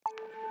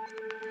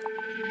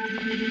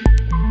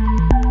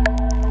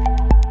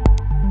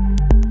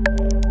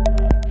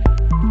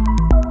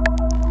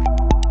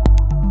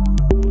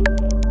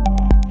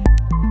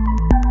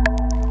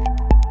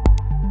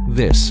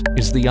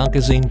is the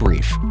Onco'Zine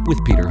Brief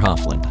with Peter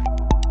Hofland.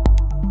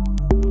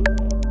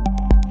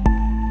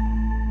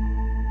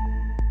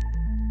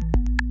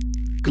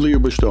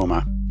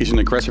 Glioblastoma is an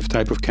aggressive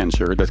type of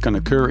cancer that can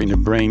occur in the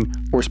brain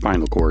or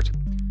spinal cord.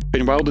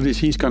 And while the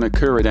disease can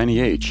occur at any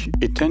age,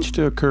 it tends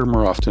to occur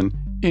more often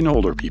in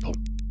older people.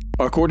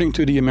 According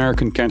to the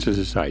American Cancer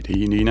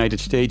Society, in the United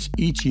States,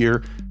 each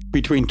year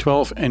between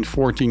 12 and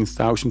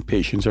 14,000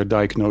 patients are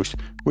diagnosed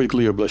with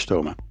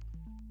glioblastoma.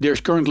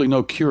 There's currently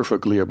no cure for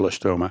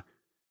glioblastoma,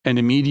 and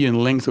the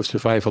median length of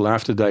survival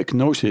after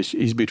diagnosis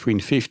is between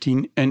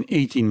 15 and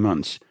 18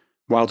 months,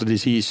 while the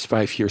disease's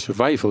 5-year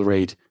survival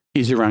rate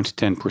is around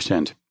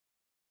 10%.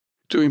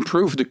 To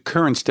improve the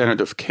current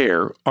standard of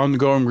care,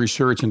 ongoing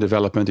research and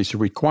development is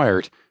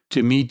required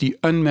to meet the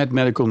unmet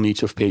medical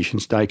needs of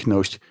patients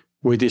diagnosed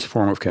with this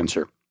form of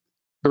cancer.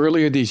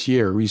 Earlier this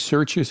year,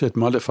 researchers at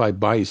Modifi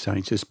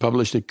Biosciences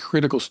published a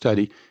critical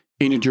study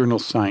in the journal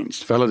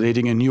Science,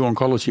 validating a new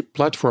oncology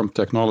platform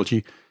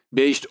technology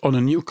based on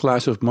a new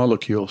class of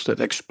molecules that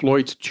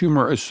exploit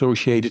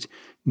tumor-associated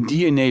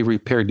DNA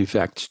repair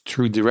defects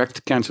through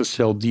direct cancer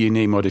cell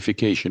DNA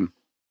modification.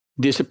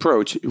 This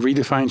approach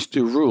redefines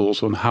the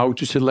rules on how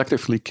to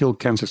selectively kill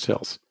cancer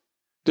cells.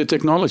 The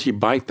technology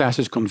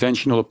bypasses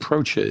conventional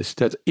approaches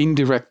that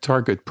indirect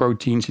target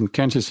proteins in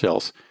cancer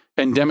cells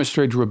and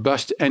demonstrate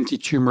robust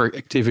anti-tumor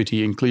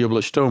activity in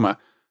glioblastoma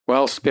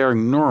while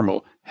sparing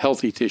normal,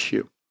 healthy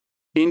tissue.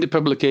 In the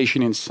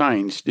publication in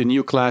Science, the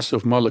new class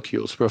of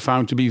molecules were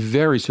found to be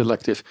very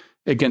selective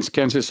against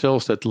cancer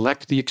cells that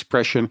lack the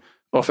expression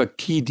of a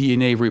key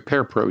DNA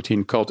repair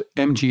protein called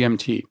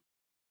MGMT.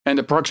 And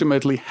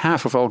approximately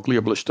half of all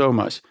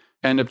glioblastomas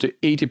and up to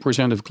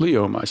 80% of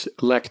gliomas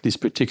lack this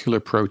particular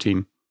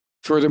protein.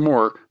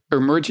 Furthermore,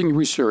 emerging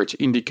research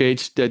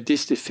indicates that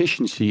this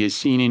deficiency is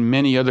seen in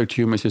many other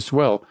tumors as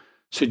well,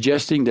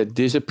 suggesting that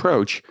this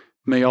approach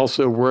may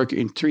also work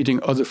in treating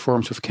other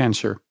forms of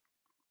cancer.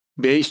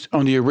 Based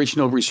on the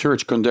original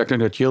research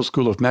conducted at Yale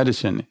School of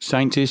Medicine,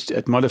 scientists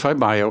at Modifi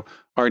Bio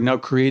are now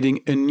creating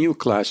a new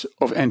class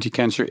of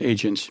anti-cancer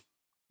agents.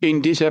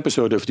 In this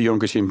episode of the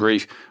Onco'Zine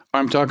Brief,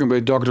 I'm talking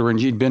with Dr.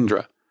 Ranjit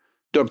Bindra.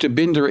 Dr.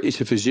 Bindra is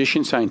a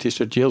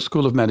physician-scientist at Yale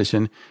School of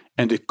Medicine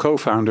and the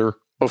co-founder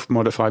of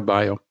Modifi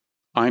Bio.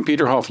 I'm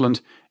Peter Hofland,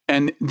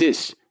 and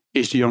this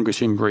is the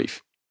Onco'Zine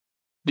Brief.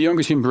 The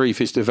Onco'Zine Brief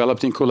is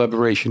developed in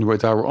collaboration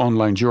with our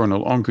online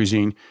journal,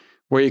 Onco'Zine,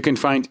 where you can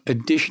find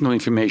additional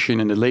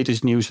information and the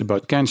latest news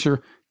about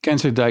cancer,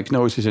 cancer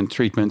diagnosis and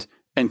treatment,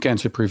 and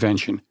cancer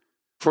prevention.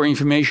 For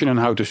information on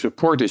how to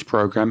support this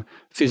program,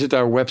 visit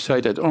our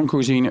website at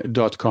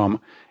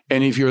onco'zine.com.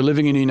 And if you're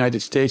living in the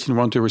United States and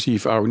want to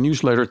receive our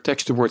newsletter,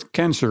 text the word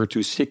cancer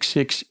to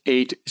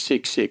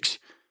 66866.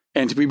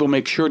 And we will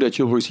make sure that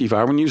you'll receive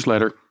our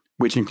newsletter,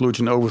 which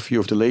includes an overview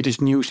of the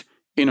latest news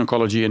in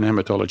oncology and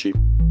hematology.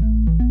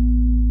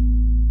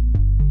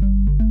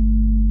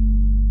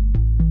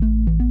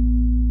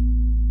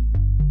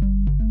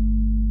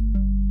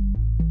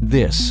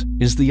 This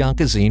is the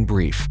Onco'Zine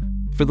Brief.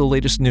 For the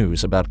latest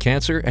news about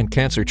cancer and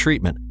cancer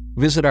treatment,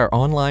 visit our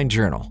online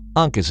journal,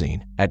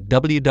 Onco'Zine, at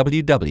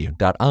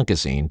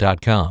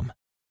www.onco'zine.com.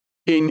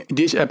 In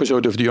this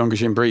episode of the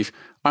Onco'Zine Brief,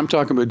 I'm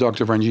talking with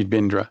Dr. Ranjit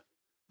Bindra.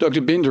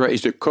 Dr. Bindra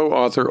is the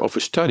co-author of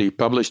a study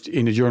published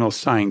in the journal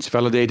Science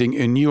validating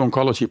a new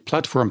oncology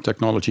platform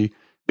technology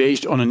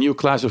based on a new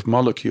class of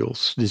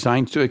molecules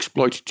designed to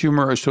exploit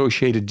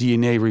tumor-associated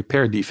DNA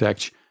repair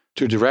defects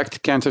to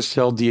direct cancer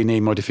cell DNA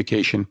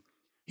modification.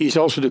 He is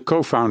also the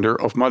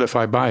co-founder of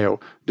Modifi Bio,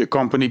 the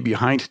company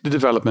behind the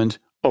development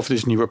of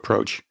this new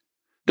approach.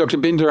 Dr.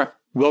 Bindra,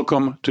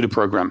 welcome to the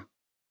program.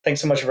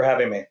 Thanks so much for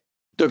having me.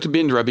 Dr.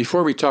 Bindra,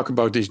 before we talk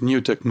about this new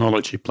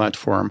technology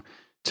platform,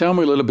 tell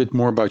me a little bit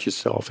more about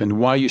yourself and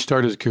why you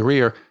started a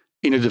career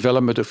in the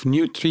development of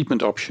new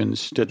treatment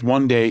options that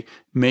one day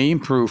may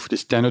improve the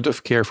standard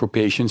of care for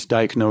patients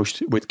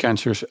diagnosed with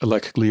cancers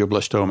like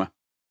glioblastoma.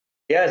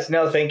 Yes,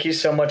 no, thank you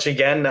so much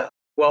again.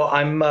 Well,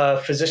 I'm a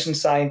physician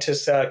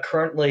scientist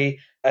currently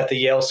at the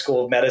Yale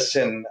School of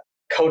Medicine,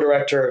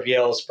 co-director of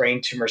Yale's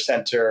Brain Tumor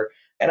Center,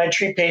 and I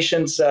treat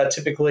patients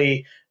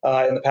typically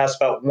in the past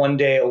about 1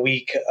 day a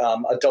week.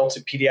 Adult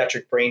and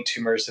pediatric brain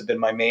tumors have been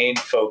my main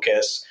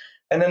focus.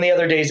 And then the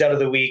other days out of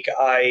the week,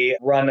 I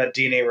run a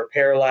DNA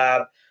repair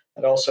lab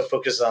that also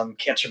focuses on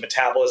cancer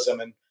metabolism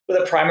and with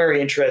a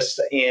primary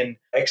interest in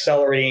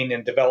accelerating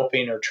and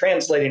developing or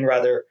translating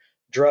rather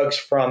drugs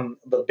from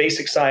the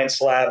basic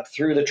science lab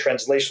through the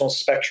translational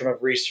spectrum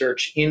of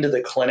research into the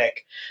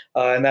clinic.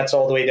 And that's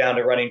all the way down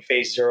to running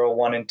phase 0,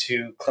 1, and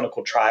 2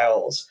 clinical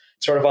trials.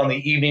 Sort of on the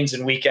evenings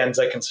and weekends,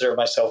 I consider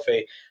myself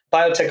a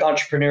biotech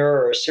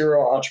entrepreneur or a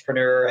serial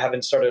entrepreneur,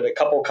 having started a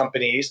couple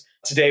companies.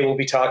 Today, we'll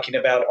be talking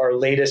about our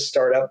latest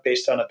startup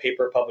based on a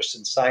paper published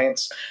in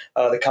Science,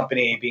 the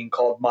company being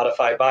called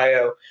Modifi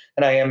Bio.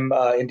 And I am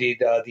indeed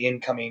the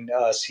incoming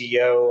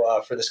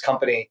CEO for this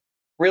company.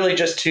 Really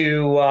just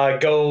to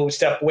go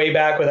step way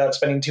back without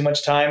spending too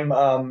much time.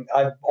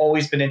 I've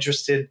always been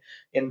interested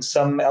in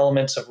some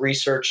elements of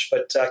research,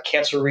 but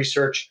cancer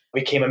research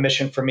became a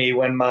mission for me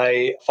when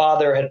my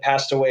father had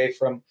passed away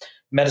from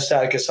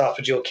metastatic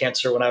esophageal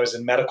cancer when I was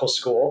in medical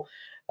school.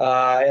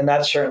 And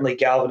that certainly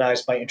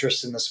galvanized my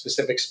interest in the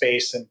specific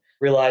space and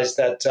realized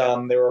that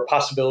there were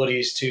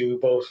possibilities to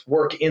both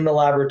work in the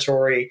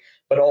laboratory,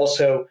 but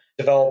also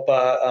develop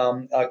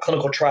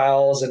clinical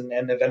trials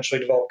and eventually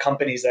develop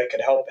companies that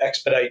could help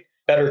expedite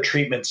better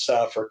treatments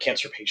for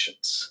cancer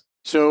patients.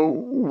 So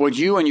what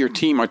you and your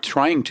team are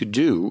trying to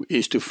do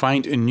is to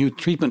find a new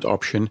treatment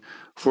option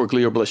for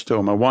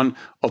glioblastoma, one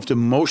of the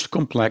most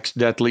complex,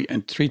 deadly,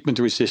 and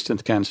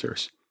treatment-resistant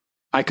cancers.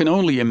 I can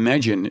only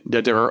imagine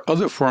that there are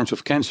other forms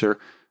of cancer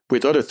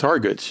with other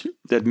targets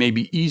that may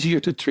be easier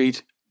to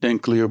treat than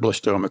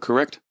glioblastoma,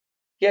 correct?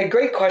 Yeah,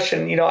 great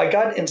question. I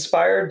got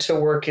inspired to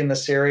work in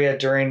this area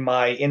during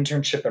my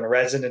internship and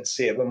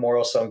residency at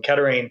Memorial Sloan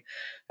Kettering.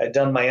 I'd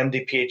done my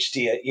MD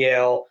Ph.D. at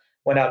Yale,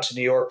 went out to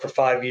New York for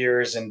 5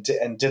 years and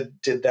did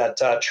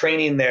that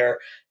training there.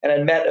 And I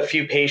met a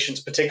few patients,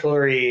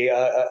 particularly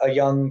a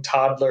young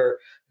toddler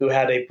who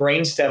had a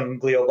brainstem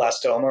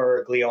glioblastoma or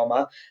a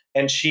glioma.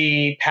 And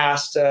she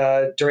passed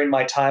during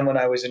my time when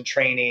I was in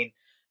training,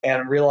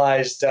 and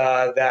realized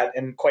that,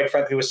 and quite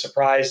frankly was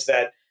surprised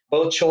that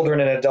both children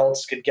and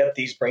adults could get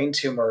these brain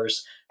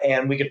tumors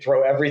and we could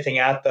throw everything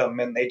at them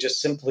and they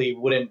just simply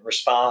wouldn't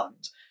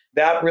respond.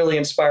 That really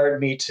inspired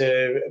me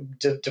to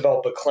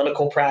develop a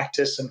clinical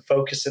practice and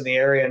focus in the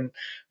area. And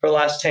for the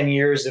last 10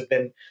 years, I've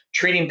been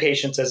treating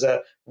patients as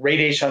a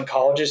radiation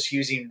oncologist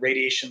using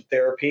radiation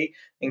therapy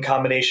in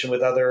combination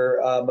with other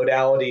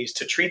modalities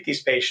to treat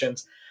these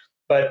patients.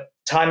 But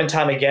time and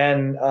time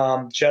again,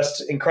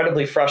 just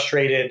incredibly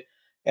frustrated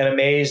and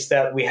amazed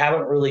that we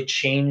haven't really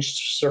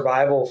changed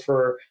survival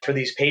for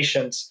these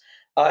patients.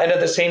 And at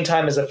the same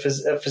time, as a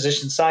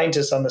physician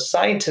scientist, on the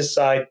scientist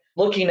side,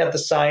 looking at the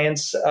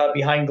science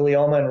behind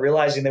glioma and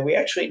realizing that we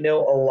actually know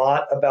a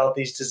lot about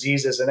these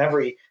diseases. And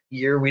every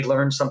year we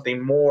learn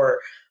something more,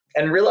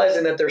 and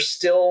realizing that there's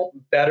still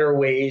better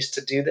ways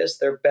to do this.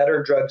 There are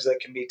better drugs that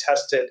can be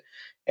tested.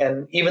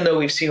 And even though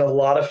we've seen a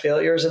lot of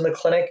failures in the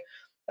clinic,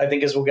 I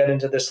think as we'll get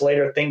into this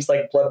later, things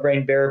like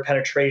blood-brain barrier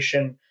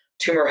penetration,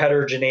 tumor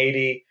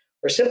heterogeneity,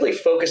 or simply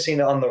focusing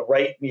on the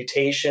right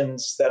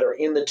mutations that are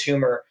in the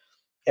tumor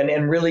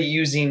and really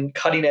using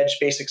cutting-edge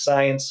basic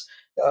science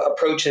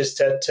approaches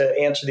to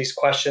answer these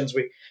questions.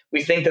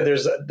 We think that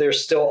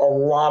there's still a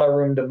lot of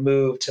room to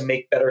move to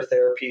make better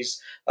therapies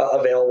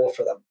available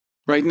for them.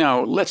 Right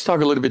now, let's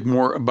talk a little bit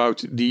more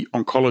about the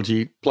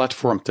oncology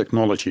platform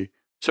technology.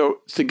 So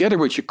together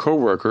with your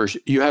coworkers,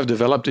 you have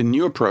developed a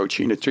new approach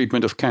in the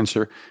treatment of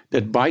cancer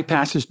that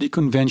bypasses the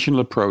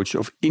conventional approach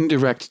of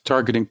indirect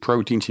targeting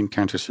proteins in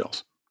cancer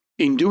cells.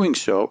 In doing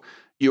so,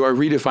 you are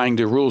redefining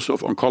the rules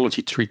of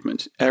oncology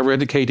treatment,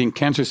 eradicating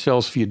cancer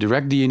cells via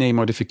direct DNA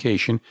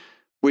modification,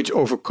 which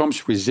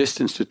overcomes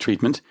resistance to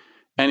treatment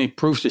and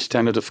improves the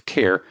standard of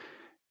care.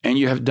 And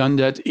you have done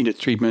that in the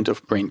treatment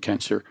of brain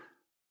cancer.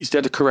 Is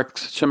that a correct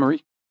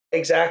summary?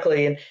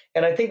 Exactly.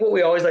 And I think what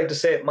we always like to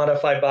say at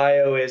Modifi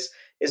Bio is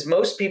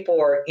most people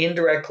are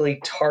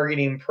indirectly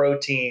targeting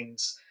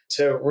proteins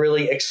to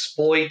really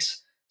exploit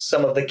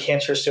some of the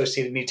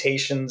cancer-associated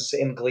mutations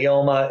in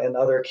glioma and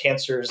other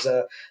cancers.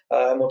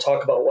 And we'll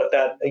talk about what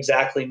that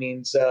exactly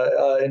means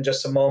in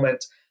just a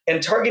moment.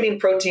 And targeting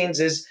proteins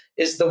is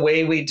the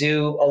way we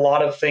do a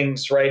lot of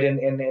things, right?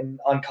 In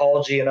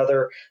oncology and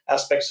other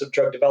aspects of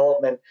drug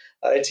development.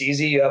 It's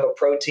easy. You have a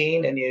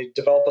protein and you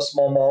develop a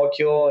small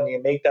molecule and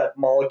you make that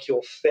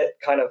molecule fit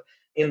kind of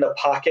in the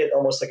pocket,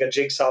 almost like a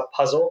jigsaw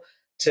puzzle,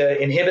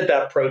 to inhibit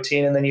that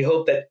protein. And then you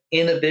hope that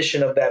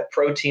inhibition of that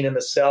protein in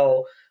the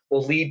cell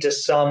will lead to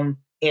some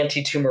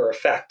anti-tumor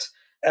effect.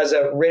 As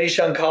a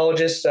radiation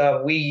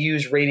oncologist, we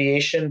use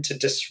radiation to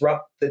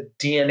disrupt the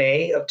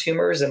DNA of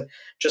tumors. And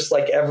just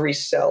like every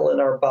cell in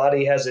our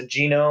body has a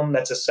genome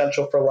that's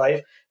essential for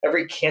life,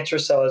 every cancer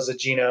cell has a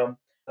genome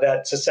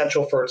that's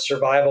essential for its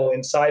survival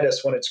inside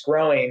us when it's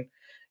growing.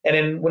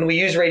 And when we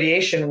use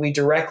radiation, we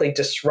directly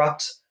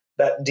disrupt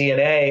that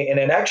DNA, and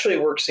it actually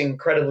works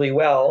incredibly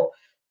well,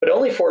 but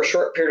only for a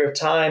short period of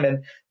time.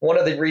 And one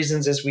of the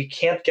reasons is we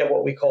can't get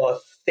what we call a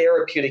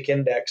therapeutic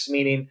index,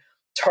 meaning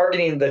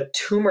targeting the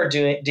tumor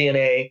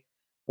DNA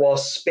while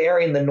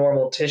sparing the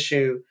normal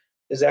tissue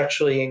is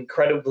actually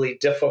incredibly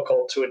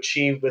difficult to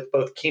achieve with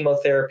both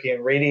chemotherapy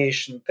and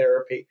radiation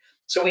therapy.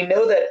 So we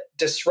know that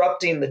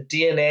disrupting the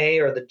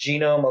DNA or the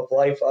genome of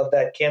life of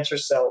that cancer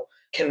cell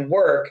can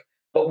work,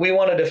 but we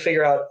wanted to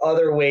figure out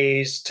other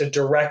ways to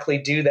directly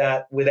do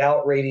that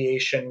without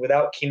radiation,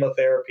 without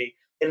chemotherapy,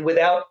 and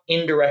without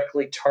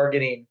indirectly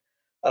targeting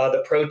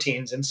the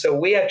proteins. And so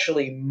we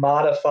actually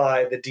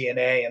modify the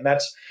DNA. And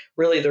that's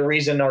really the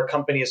reason our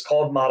company is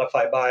called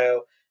Modifi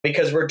Bio,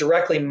 because we're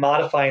directly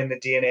modifying the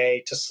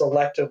DNA to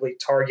selectively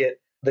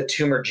target the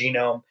tumor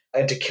genome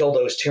and to kill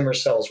those tumor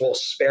cells while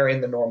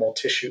sparing the normal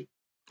tissue.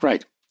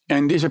 Right.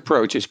 And this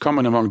approach is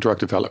common among drug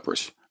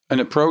developers. An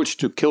approach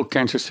to kill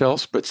cancer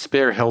cells but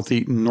spare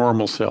healthy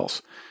normal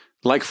cells.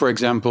 Like, for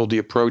example, the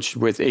approach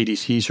with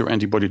ADCs or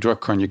antibody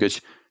drug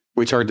conjugates,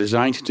 which are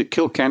designed to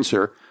kill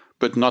cancer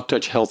but not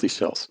touch healthy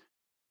cells.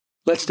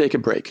 Let's take a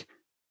break.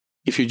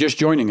 If you're just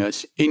joining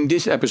us, in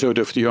this episode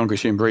of the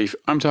Onco'Zine Brief,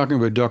 I'm talking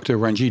with Dr.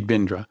 Ranjit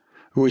Bindra,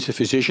 who is a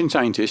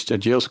physician-scientist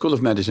at Yale School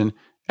of Medicine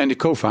and the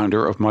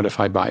co-founder of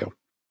Modifi Bio.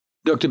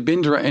 Dr.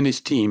 Bindra and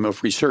his team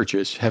of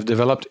researchers have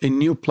developed a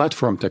new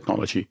platform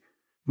technology.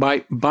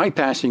 By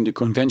bypassing the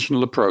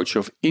conventional approach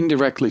of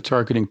indirectly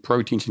targeting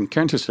proteins in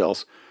cancer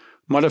cells,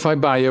 Modifi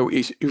Bio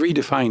is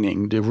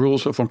redefining the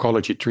rules of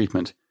oncology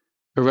treatment,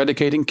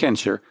 eradicating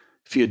cancer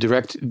via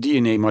direct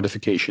DNA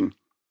modification.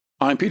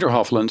 I'm Peter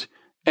Hofland,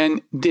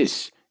 and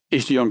this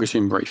is the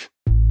Onco'Zine Brief.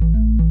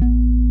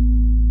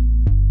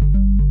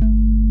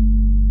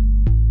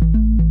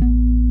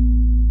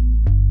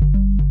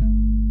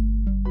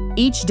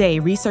 Each day,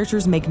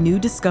 researchers make new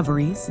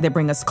discoveries that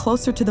bring us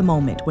closer to the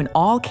moment when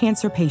all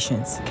cancer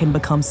patients can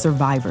become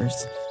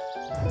survivors.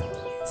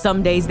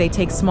 Some days they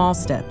take small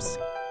steps.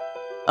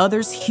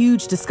 Others,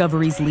 huge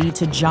discoveries lead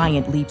to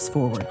giant leaps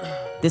forward.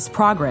 This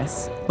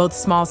progress, both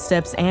small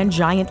steps and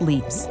giant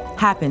leaps,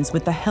 happens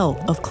with the help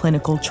of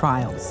clinical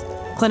trials.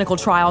 Clinical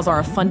trials are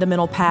a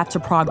fundamental path to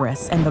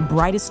progress and the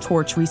brightest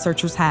torch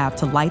researchers have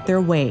to light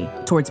their way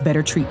towards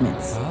better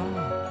treatments.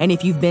 And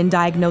if you've been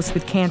diagnosed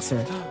with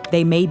cancer,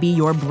 they may be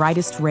your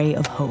brightest ray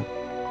of hope.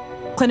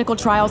 Clinical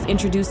trials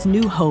introduce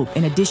new hope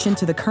in addition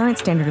to the current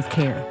standard of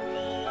care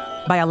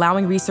by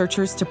allowing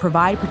researchers to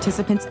provide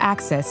participants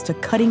access to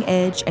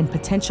cutting-edge and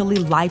potentially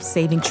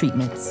life-saving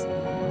treatments.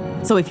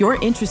 So if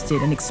you're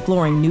interested in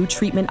exploring new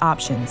treatment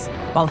options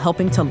while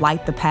helping to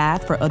light the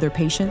path for other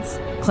patients,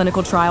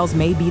 clinical trials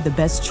may be the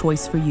best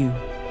choice for you.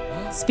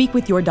 Speak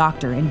with your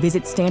doctor and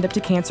visit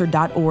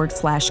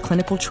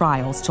standuptocancer.org/clinical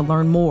trials to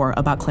learn more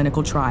about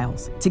clinical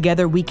trials.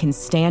 Together we can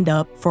stand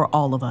up for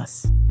all of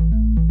us.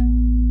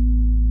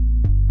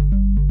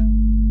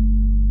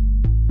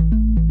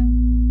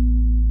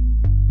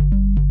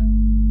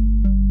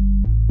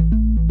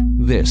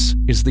 This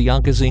is the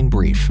Onco'Zine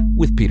Brief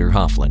with Peter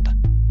Hofland.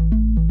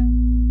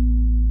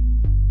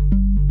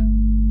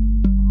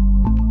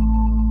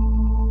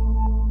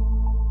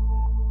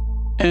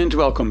 And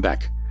welcome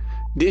back.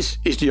 This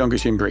is the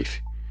Onco'Zine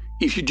Brief.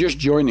 If you're just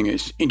joining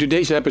us, in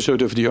today's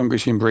episode of the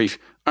Onco'Zine Brief,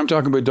 I'm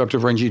talking with Dr.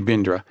 Ranjit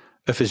Bindra,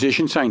 a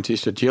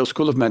physician-scientist at Yale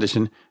School of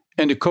Medicine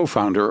and the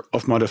co-founder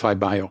of Modifi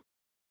Bio.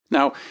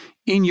 Now,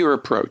 in your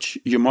approach,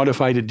 you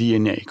modify the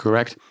DNA,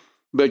 correct?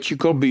 But you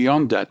go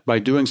beyond that by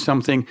doing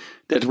something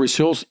that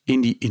results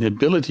in the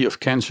inability of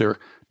cancer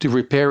to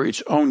repair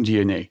its own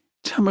DNA.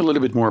 Tell me a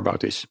little bit more about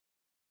this.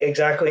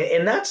 Exactly.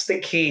 And that's the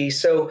key.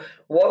 So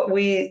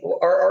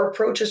our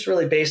approach is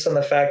really based on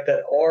the fact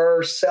that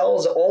our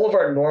cells, all of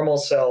our normal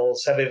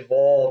cells have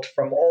evolved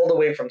from all the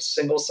way from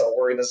single cell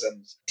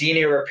organisms,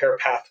 DNA repair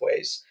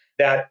pathways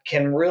that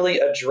can really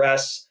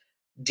address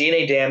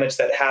DNA damage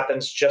that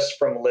happens just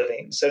from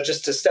living. So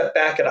just to step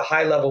back at a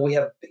high level, we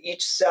have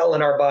each cell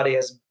in our body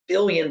has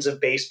billions of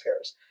base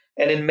pairs.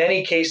 And in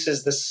many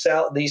cases,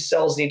 these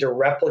cells need to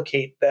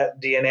replicate that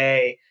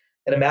DNA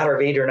in a matter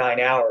of 8 or 9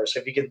 hours.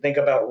 If you can think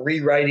about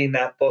rewriting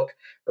that book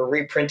or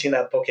reprinting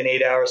that book in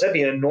 8 hours, that'd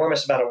be an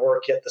enormous amount of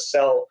work, yet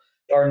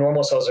our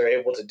normal cells are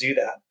able to do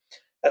that.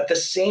 At the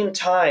same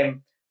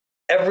time,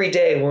 every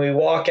day when we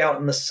walk out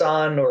in the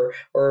sun or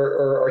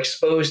are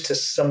exposed to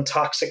some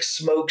toxic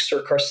smokes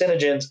or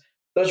carcinogens,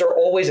 those are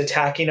always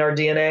attacking our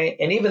DNA.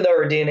 And even though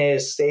our DNA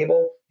is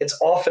stable, it's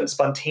often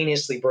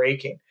spontaneously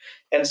breaking.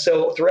 And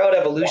so throughout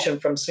evolution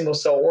from single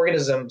cell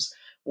organisms,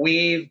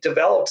 we've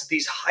developed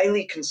these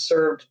highly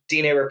conserved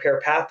DNA repair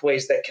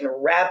pathways that can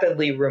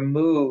rapidly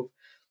remove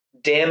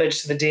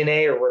damage to the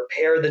DNA or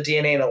repair the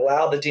DNA and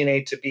allow the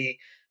DNA to be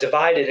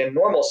divided in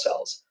normal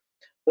cells.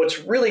 What's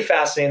really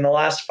fascinating, in the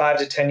last 5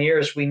 to 10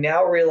 years, we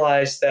now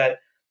realize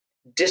that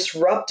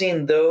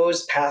disrupting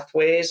those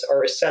pathways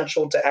are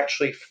essential to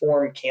actually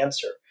form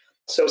cancer.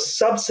 So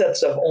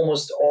subsets of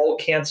almost all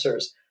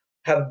cancers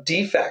have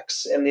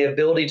defects in the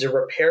ability to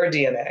repair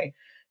DNA.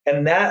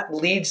 And that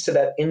leads to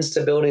that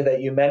instability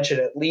that you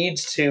mentioned. It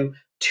leads to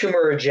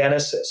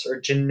tumor-agenesis or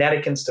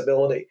genetic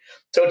instability.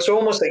 So it's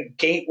almost a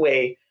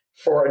gateway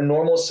for a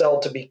normal cell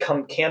to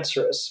become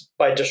cancerous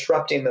by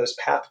disrupting those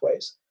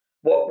pathways.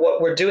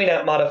 What we're doing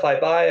at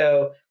Modifi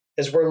Bio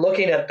is we're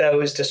looking at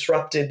those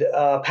disrupted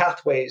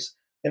pathways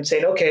and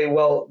saying, okay,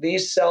 well,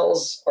 these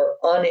cells are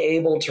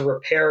unable to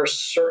repair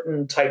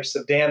certain types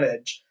of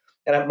damage.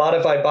 And at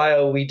Modifi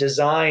Bio, we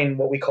design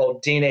what we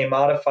call DNA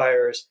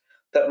modifiers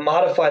that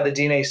modify the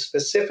DNA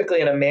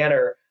specifically in a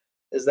manner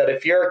is that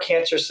if you're a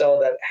cancer cell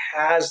that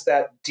has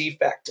that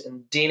defect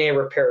in DNA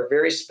repair, a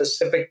very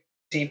specific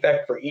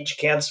defect for each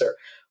cancer,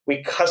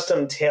 we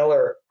custom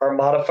tailor our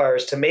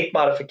modifiers to make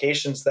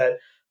modifications that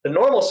the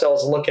normal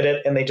cells look at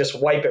it and they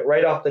just wipe it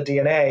right off the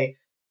DNA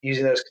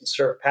using those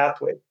conserved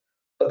pathways.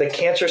 But the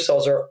cancer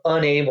cells are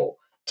unable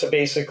to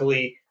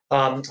basically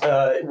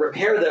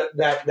repair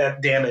that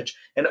damage.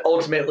 And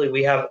ultimately,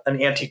 we have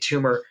an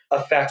anti-tumor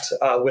effect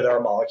with our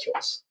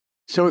molecules.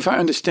 So if I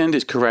understand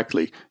this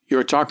correctly,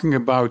 you're talking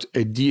about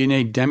a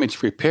DNA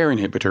damage repair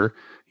inhibitor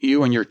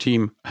you and your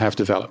team have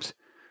developed.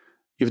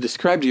 You've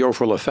described the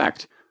overall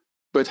effect,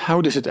 but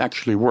how does it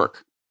actually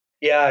work?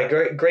 Yeah,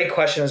 great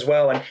question as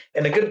well.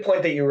 And a good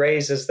point that you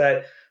raise is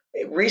that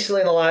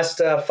Recently, in the last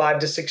 5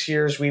 to 6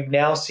 years, we've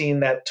now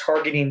seen that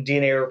targeting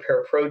DNA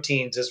repair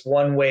proteins is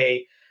one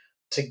way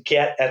to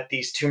get at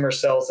these tumor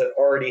cells that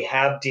already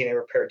have DNA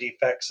repair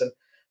defects. And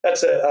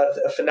that's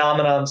a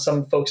phenomenon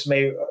some folks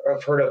may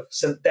have heard of,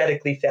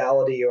 synthetic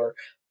lethality or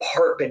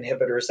PARP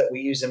inhibitors that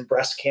we use in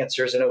breast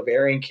cancers and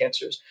ovarian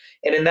cancers.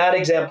 And in that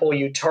example,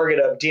 you target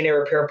a DNA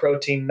repair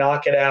protein,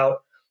 knock it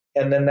out,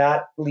 and then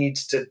that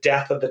leads to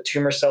death of the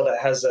tumor cell that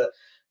has a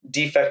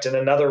defect in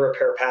another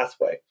repair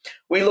pathway.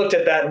 We looked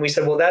at that and we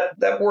said, well,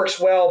 that works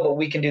well, but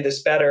we can do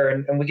this better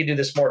and we can do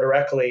this more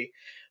directly.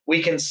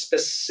 We can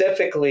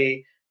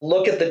specifically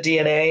look at the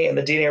DNA and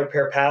the DNA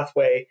repair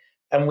pathway,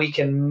 and we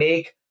can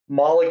make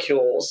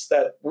molecules,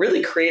 that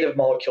really creative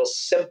molecules,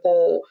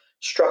 simple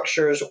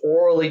structures,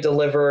 orally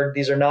delivered.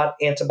 These are not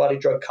antibody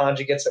drug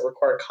conjugates that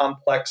require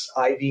complex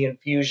IV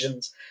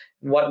infusions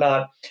and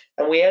whatnot.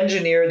 And we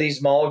engineer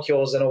these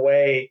molecules in a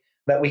way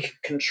that we can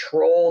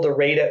control the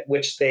rate at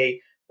which they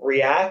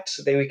react,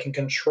 so that we can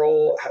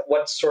control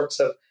what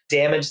sorts of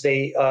damage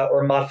they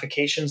or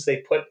modifications they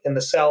put in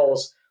the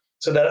cells,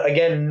 so that,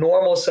 again,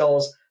 normal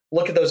cells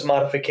look at those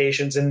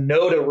modifications and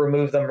know to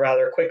remove them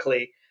rather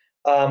quickly.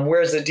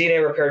 Whereas the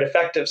DNA repair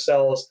defective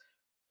cells,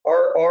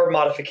 our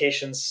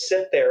modifications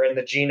sit there in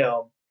the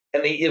genome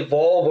and they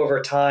evolve over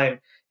time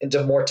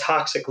into more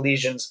toxic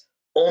lesions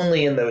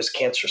only in those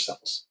cancer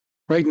cells.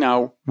 Right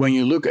now, when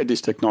you look at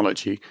this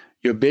technology,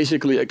 you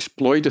basically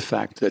exploit the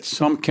fact that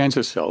some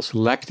cancer cells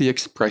lack the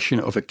expression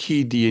of a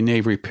key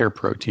DNA repair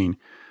protein.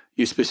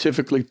 You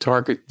specifically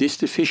target this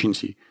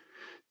deficiency.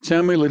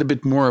 Tell me a little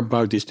bit more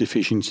about this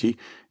deficiency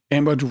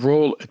and what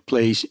role it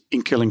plays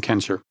in killing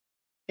cancer.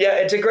 Yeah,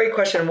 it's a great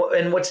question.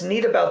 And what's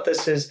neat about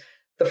this is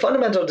the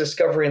fundamental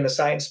discovery in the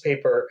science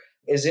paper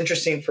is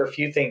interesting for a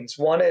few things.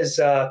 One is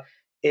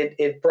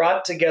it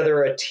brought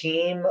together a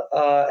team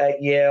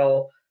at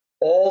Yale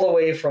all the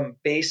way from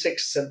basic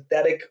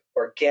synthetic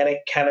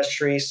organic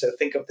chemistry. So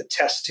think of the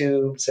test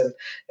tubes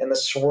and the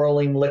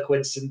swirling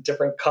liquids in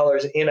different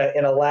colors in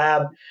a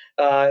lab,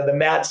 the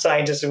mad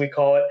scientists, as we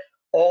call it,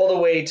 all the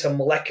way to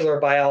molecular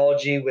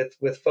biology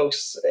with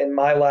folks in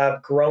my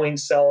lab growing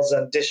cells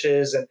on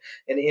dishes and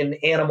in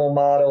animal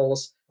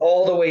models,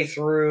 all the way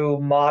through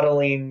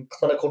modeling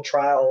clinical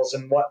trials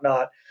and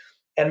whatnot.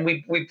 And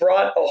we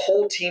brought a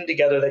whole team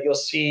together that you'll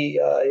see,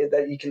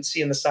 that you can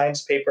see in the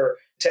science paper,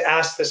 to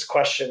ask this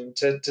question,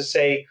 to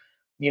say,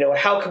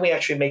 how can we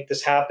actually make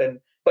this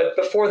happen? But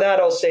before that,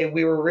 I'll say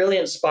we were really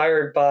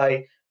inspired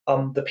by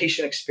the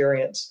patient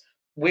experience.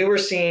 We were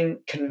seeing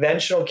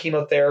conventional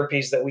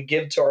chemotherapies that we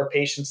give to our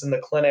patients in the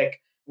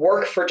clinic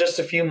work for just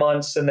a few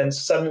months and then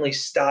suddenly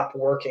stop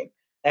working.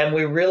 And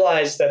we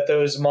realized that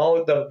those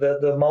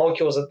the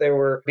molecules that they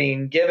were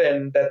being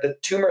given, that the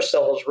tumor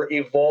cells were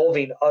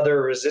evolving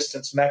other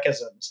resistance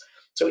mechanisms.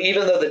 So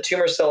even though the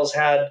tumor cells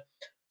had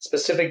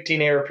specific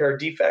DNA repair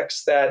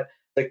defects that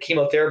the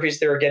chemotherapies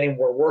they were getting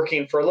were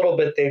working for a little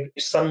bit, they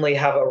suddenly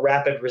have a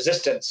rapid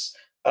resistance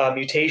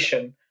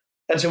mutation.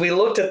 And so we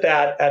looked at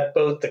that at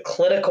both the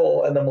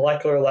clinical and the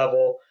molecular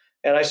level.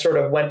 And I sort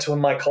of went to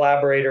my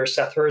collaborator,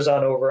 Seth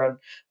Herzon, over on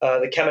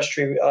the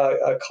chemistry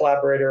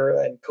collaborator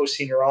and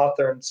co-senior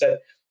author, and said,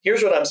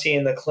 here's what I'm seeing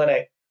in the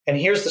clinic. And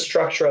here's the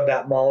structure of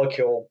that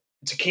molecule.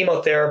 It's a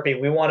chemotherapy.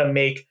 We want to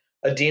make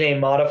a DNA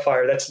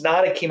modifier that's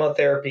not a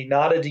chemotherapy,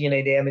 not a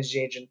DNA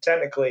damaging agent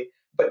technically,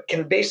 but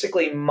can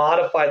basically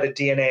modify the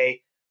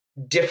DNA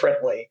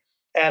differently.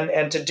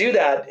 And to do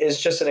that is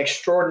just an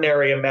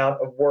extraordinary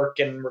amount of work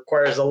and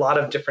requires a lot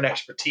of different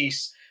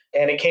expertise.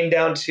 And it came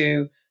down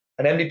to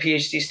an MD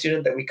Ph.D.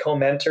 student that we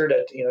co-mentored,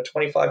 a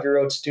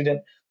 25-year-old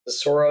student, the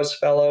Soros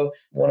Fellow,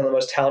 one of the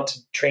most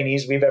talented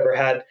trainees we've ever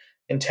had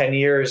in 10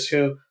 years,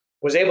 who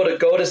was able to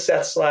go to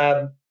Seth's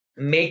lab,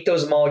 make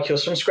those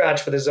molecules from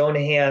scratch with his own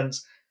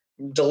hands,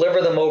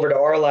 deliver them over to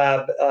our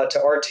lab,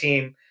 to our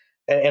team,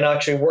 and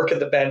actually work at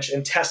the bench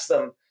and test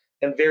them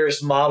in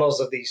various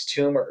models of these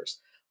tumors.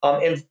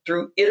 And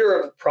through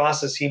iterative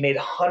process, he made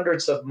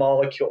hundreds of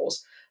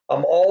molecules,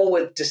 all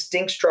with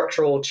distinct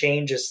structural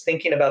changes,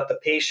 thinking about the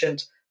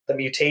patient, the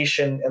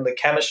mutation, and the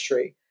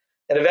chemistry.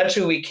 And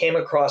eventually we came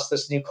across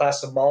this new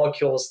class of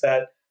molecules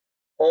that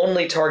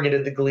only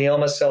targeted the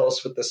glioma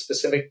cells with the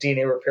specific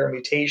DNA repair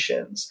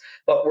mutations,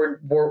 but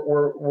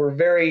were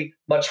very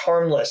much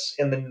harmless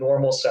in the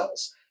normal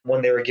cells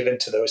when they were given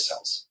to those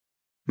cells.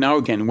 Now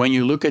again, when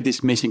you look at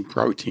this missing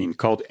protein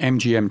called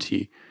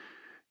MGMT,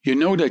 you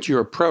know that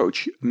your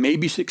approach may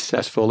be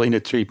successful in the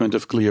treatment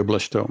of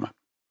glioblastoma.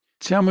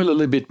 Tell me a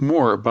little bit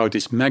more about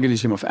this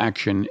mechanism of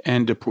action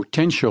and the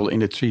potential in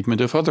the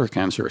treatment of other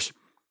cancers.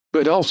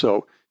 But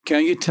also,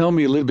 can you tell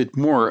me a little bit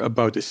more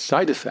about the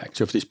side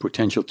effects of this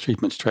potential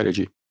treatment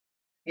strategy?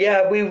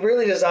 Yeah, we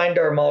really designed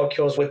our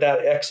molecules with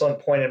that excellent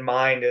point in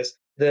mind. Is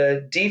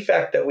the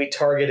defect that we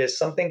target is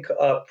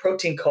a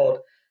protein called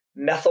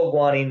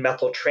methylguanine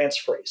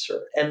methyltransferase,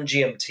 or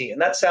MGMT.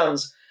 And that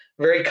sounds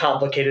very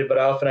complicated, but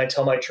often I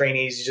tell my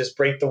trainees, you just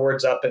break the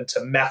words up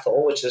into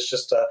methyl, which is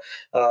just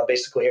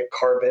basically a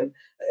carbon,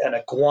 and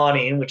a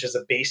guanine, which is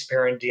a base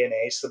pair in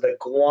DNA. So the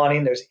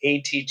guanine, there's A,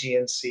 T, G,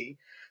 and C.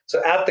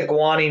 So at the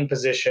guanine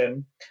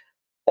position,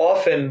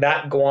 often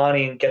that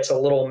guanine gets a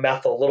little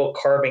methyl, little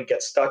carbon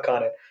gets stuck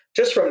on it,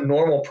 just from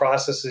normal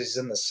processes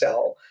in the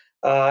cell.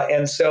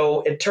 And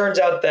so it turns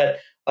out that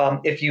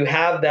if you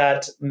have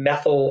that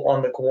methyl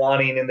on the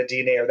guanine in the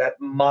DNA, or that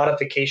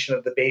modification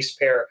of the base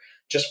pair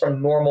just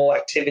from normal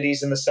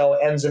activities in the cell,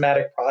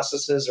 enzymatic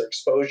processes or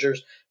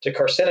exposures to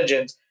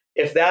carcinogens,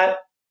 if that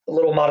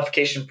little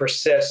modification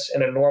persists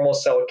in a normal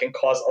cell, it can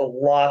cause a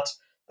lot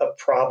of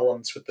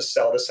problems with the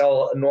cell.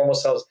 A normal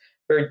cell is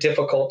very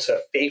difficult to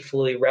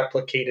faithfully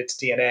replicate its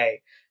DNA.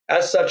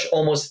 As such,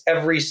 almost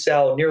every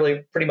cell,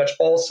 nearly pretty much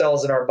all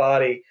cells in our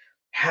body,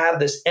 have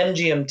this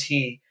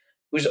MGMT,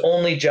 whose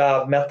only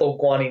job,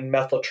 methylguanine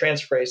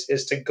methyltransferase,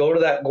 is to go to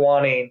that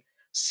guanine,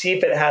 see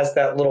if it has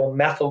that little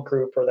methyl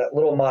group or that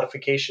little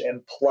modification,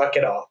 and pluck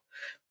it off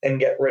and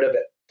get rid of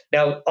it.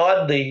 Now,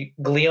 oddly,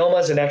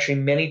 gliomas and actually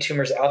many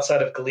tumors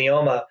outside of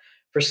glioma,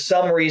 for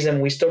some reason,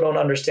 we still don't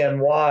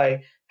understand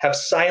why, have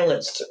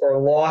silenced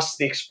or lost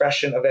the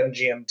expression of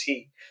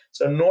MGMT.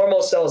 So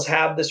normal cells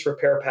have this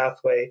repair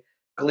pathway.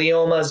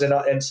 Gliomas and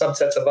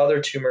subsets of other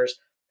tumors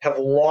have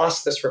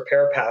lost this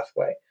repair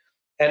pathway.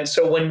 And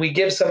so when we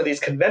give some of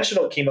these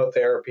conventional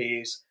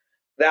chemotherapies,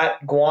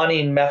 that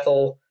guanine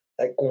methyl,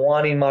 that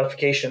guanine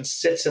modification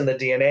sits in the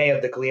DNA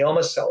of the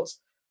glioma cells.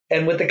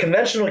 And with the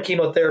conventional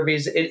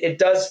chemotherapies, it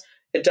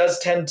does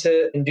tend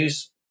to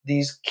induce,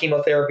 these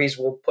chemotherapies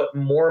will put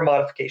more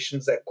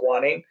modifications at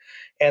guanine.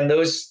 And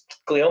those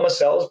glioma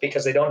cells,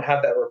 because they don't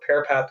have that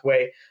repair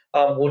pathway,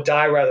 will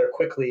die rather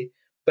quickly.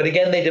 But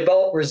again, they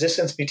develop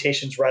resistance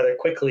mutations rather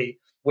quickly,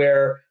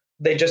 where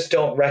they just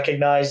don't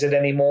recognize it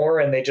anymore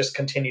and they just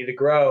continue to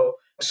grow.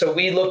 So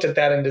we looked at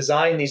that and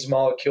designed these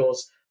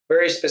molecules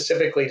very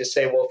specifically to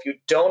say, well, if you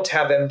don't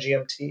have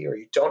MGMT or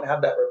you don't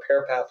have that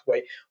repair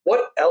pathway,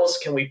 what else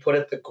can we put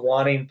at the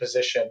guanine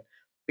position?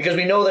 Because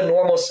we know the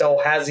normal cell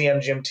has the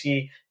MGMT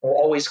and will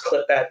always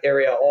clip that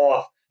area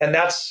off. And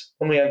that's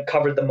when we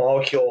uncovered the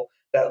molecule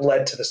that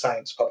led to the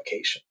Science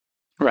publication.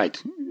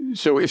 Right.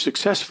 So if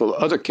successful,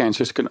 other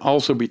cancers can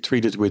also be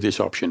treated with this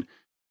option.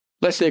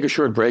 Let's take a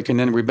short break and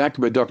then we're back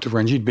with Dr.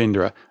 Ranjit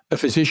Bindra, a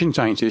physician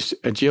scientist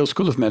at Yale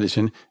School of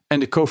Medicine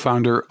and the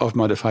co-founder of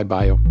Modifi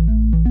Bio.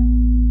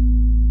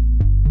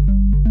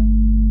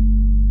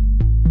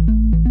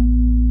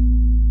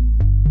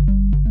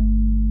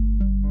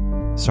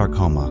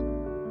 Sarcoma.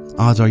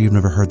 Odds are you've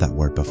never heard that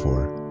word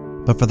before.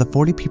 But for the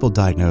 40 people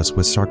diagnosed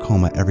with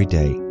sarcoma every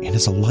day, it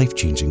is a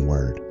life-changing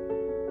word.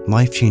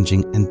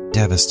 Life-changing and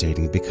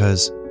devastating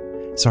because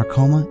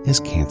sarcoma is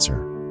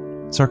cancer.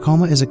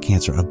 Sarcoma is a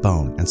cancer of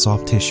bone and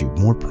soft tissue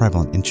more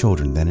prevalent in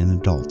children than in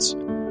adults.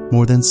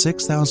 More than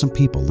 6,000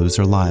 people lose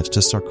their lives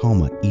to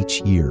sarcoma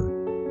each year.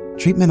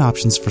 Treatment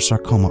options for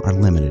sarcoma are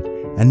limited,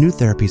 and new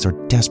therapies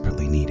are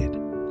desperately needed.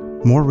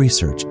 More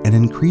research and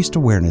increased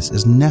awareness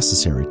is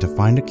necessary to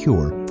find a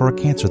cure for a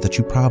cancer that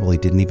you probably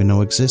didn't even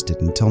know existed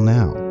until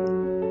now.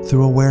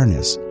 Through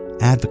awareness,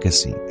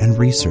 advocacy, and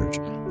research,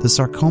 the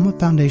Sarcoma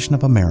Foundation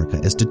of America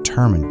is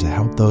determined to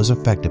help those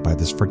affected by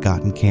this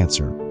forgotten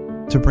cancer,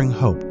 to bring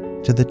hope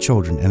to the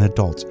children and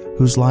adults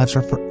whose lives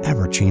are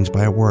forever changed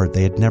by a word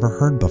they had never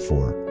heard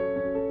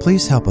before.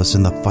 Please help us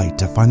in the fight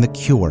to find the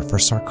cure for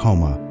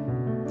sarcoma.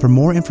 For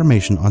more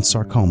information on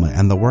sarcoma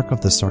and the work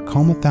of the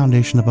Sarcoma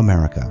Foundation of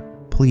America,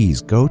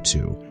 please go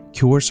to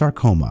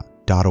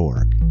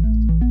curesarcoma.org.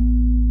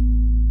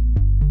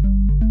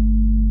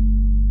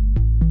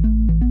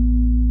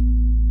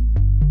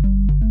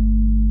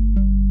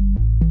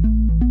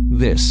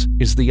 This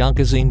is the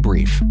Onco'Zine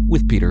Brief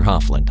with Peter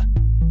Hofland.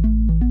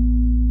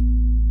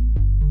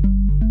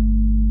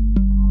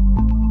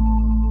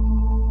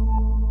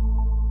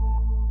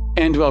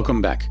 And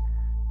welcome back.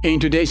 In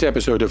today's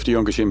episode of the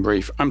Onco'Zine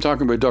Brief, I'm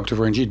talking with Dr.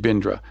 Ranjit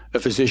Bindra, a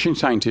physician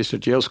scientist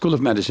at Yale School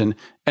of Medicine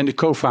and the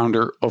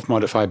co-founder of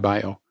Modifi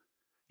Bio.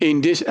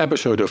 In this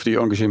episode of the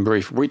Onco'Zine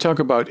Brief, we talk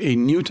about a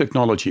new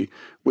technology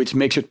which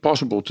makes it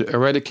possible to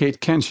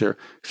eradicate cancer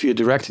via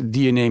direct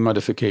DNA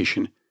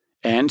modification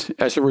and,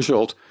 as a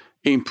result,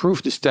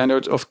 improve the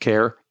standard of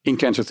care in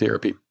cancer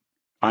therapy.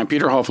 I'm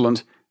Peter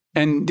Hofland,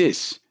 and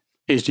this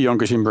is the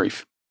Onco'Zine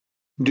Brief.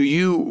 Do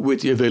you,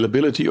 with the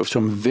availability of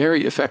some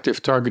very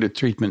effective targeted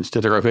treatments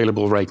that are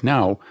available right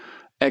now,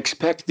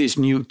 expect this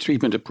new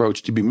treatment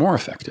approach to be more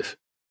effective?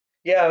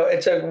 Yeah,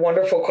 it's a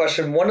wonderful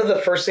question. One of the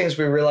first things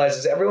we realized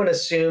is everyone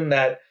assumed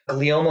that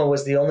glioma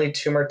was the only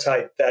tumor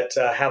type that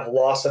have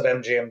loss of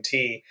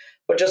MGMT.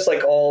 But just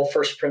like all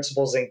first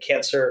principles in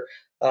cancer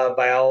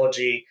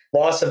biology,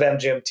 loss of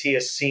MGMT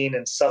is seen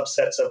in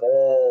subsets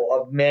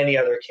of many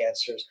other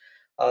cancers.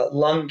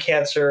 Lung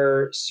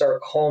cancer,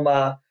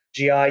 sarcoma,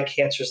 GI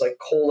cancers like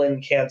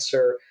colon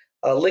cancer,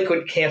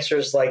 liquid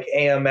cancers like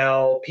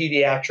AML,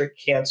 pediatric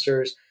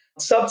cancers.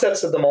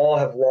 Subsets of them all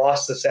have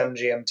lost this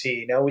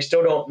MGMT. Now, we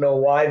still don't know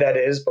why that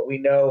is, but we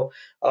know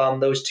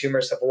those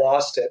tumors have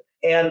lost it.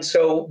 And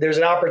so there's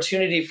an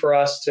opportunity for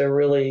us to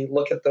really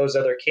look at those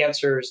other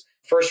cancers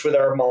first with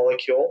our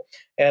molecule.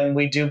 And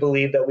we do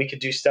believe that we could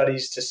do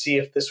studies to see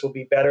if this will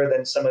be better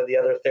than some of the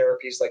other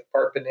therapies like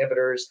PARP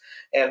inhibitors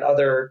and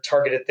other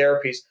targeted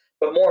therapies.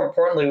 But more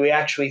importantly, we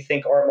actually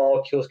think our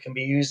molecules can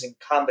be used in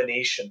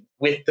combination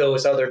with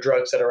those other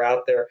drugs that are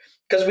out there.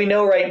 Because we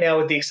know right now,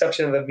 with the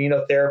exception of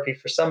immunotherapy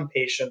for some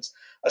patients,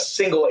 a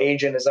single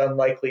agent is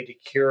unlikely to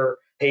cure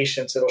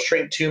patients. It'll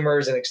shrink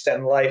tumors and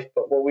extend life.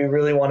 But what we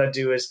really want to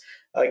do is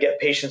get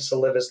patients to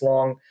live as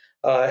long,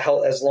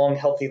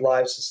 healthy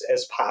lives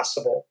as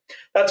possible.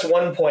 That's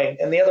one point.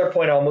 And the other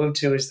point I'll move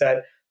to is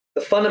that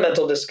the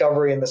fundamental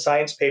discovery in the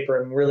science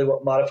paper, and really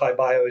what Modifi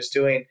Bio is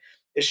doing,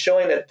 is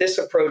showing that this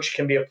approach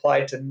can be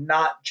applied to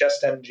not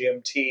just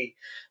MGMT,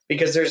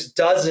 because there's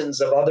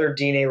dozens of other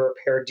DNA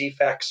repair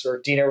defects or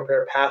DNA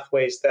repair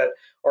pathways that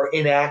are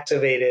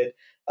inactivated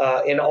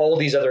in all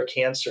these other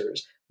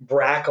cancers.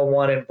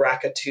 BRCA1 and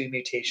BRCA2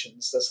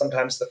 mutations,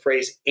 sometimes the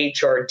phrase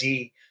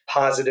HRD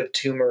positive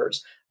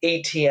tumors,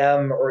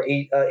 ATM or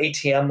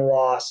ATM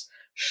loss,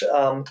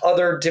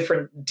 other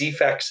different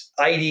defects,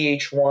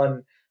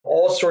 IDH1,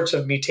 all sorts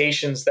of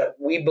mutations that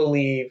we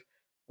believe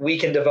we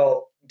can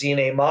develop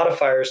DNA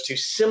modifiers to,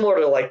 similar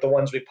to like the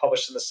ones we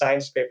published in the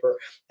science paper.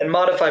 And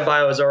Modifi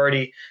Bio has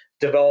already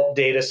developed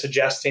data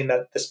suggesting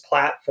that this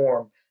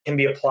platform can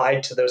be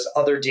applied to those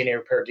other DNA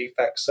repair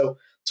defects.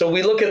 So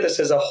we look at this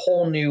as a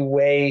whole new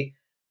way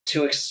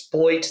to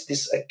exploit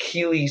this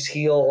Achilles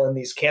heel in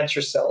these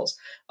cancer cells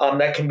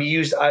that can be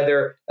used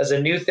either as a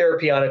new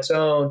therapy on its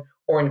own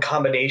or in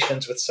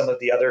combinations with some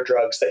of the other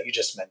drugs that you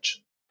just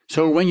mentioned.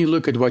 So when you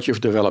look at what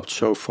you've developed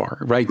so far,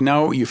 right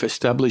now you've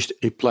established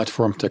a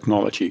platform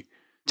technology.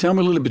 Tell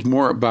me a little bit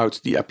more about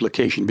the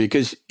application,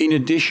 because in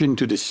addition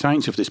to the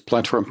science of this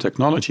platform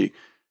technology,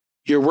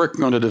 you're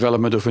working on the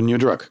development of a new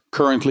drug,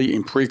 currently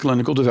in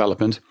preclinical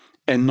development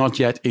and not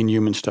yet in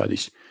human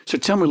studies. So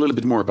tell me a little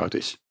bit more about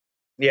this.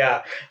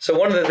 Yeah. So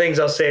one of the things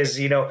I'll say is,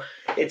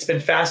 it's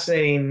been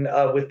fascinating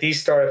with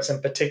these startups,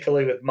 and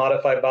particularly with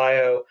Modifi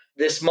Bio.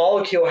 This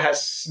molecule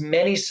has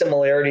many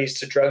similarities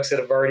to drugs that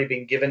have already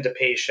been given to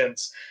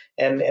patients.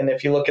 And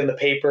if you look in the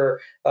paper,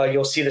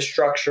 you'll see the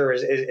structure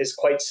is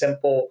quite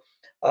simple.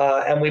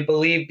 And we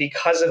believe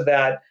because of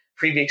that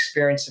previous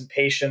experience in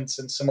patients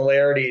and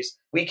similarities,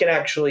 we can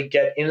actually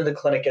get into the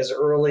clinic as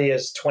early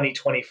as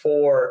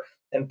 2024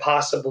 and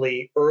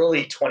possibly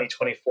early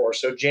 2024.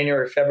 So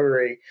January,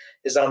 February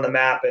is on the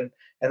map, and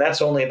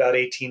that's only about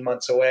 18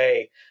 months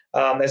away.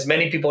 As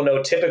many people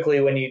know, typically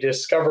when you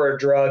discover a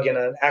drug in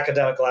an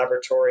academic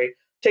laboratory, it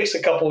takes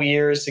a couple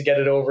years to get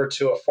it over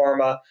to a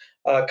pharma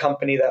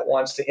company that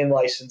wants to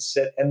in-license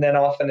it. And then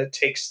often it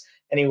takes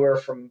anywhere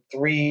from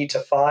 3 to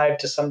 5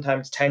 to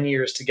sometimes 10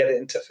 years to get it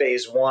into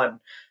phase 1.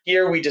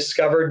 Here we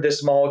discovered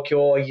this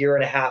molecule a year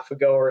and a half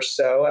ago or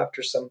so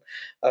after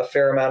a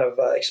fair amount of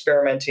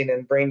experimenting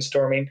and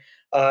brainstorming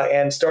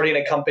and starting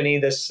a company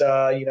this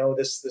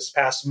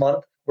past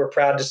month. We're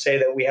proud to say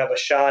that we have a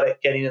shot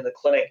at getting in the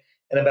clinic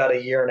in about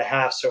a year and a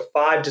half. So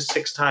 5 to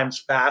 6 times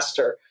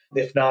faster,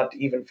 if not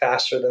even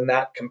faster than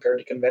that compared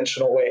to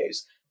conventional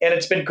ways. And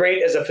it's been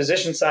great as a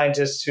physician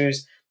scientist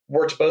who's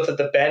worked both at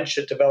the bench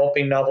at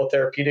developing novel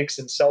therapeutics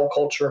and cell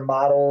culture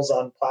models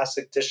on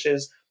plastic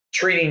dishes,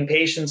 treating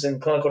patients in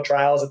clinical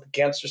trials at the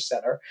cancer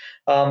center,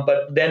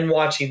 but then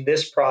watching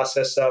this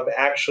process of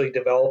actually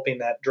developing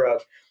that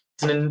drug.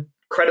 It's an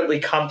incredibly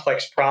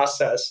complex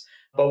process,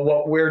 but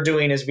what we're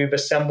doing is we've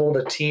assembled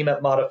a team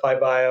at Modifi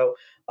Bio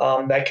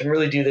that can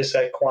really do this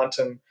at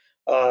quantum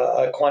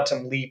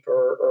leap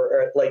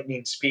or at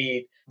lightning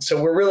speed.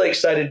 So we're really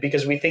excited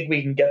because we think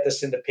we can get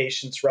this into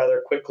patients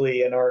rather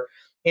quickly, and our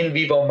in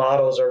vivo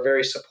models are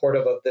very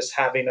supportive of this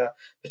having a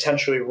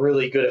potentially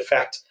really good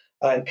effect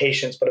in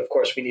patients. But of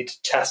course, we need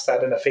to test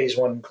that in a phase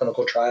 1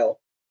 clinical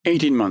trial.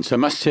 18 months, I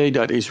must say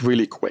that is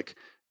really quick.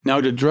 Now,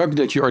 the drug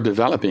that you are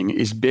developing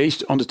is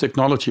based on the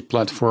technology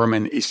platform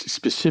and is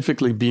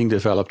specifically being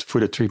developed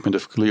for the treatment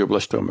of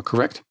glioblastoma,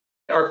 correct?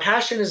 Our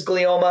passion is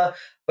glioma,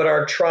 but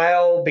our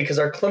trial, because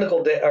our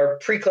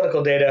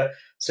preclinical data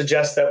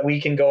suggests that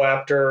we can go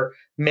after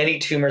many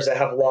tumors that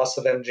have loss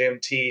of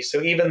MGMT.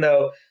 So even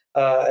though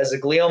as a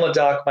glioma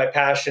doc, my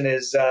passion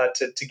is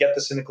to get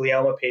this into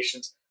glioma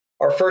patients,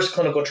 our first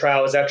clinical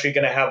trial is actually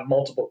going to have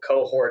multiple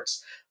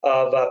cohorts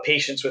of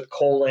patients with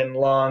colon,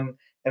 lung,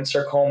 and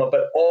sarcoma,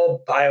 but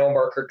all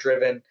biomarker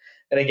driven.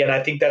 And again,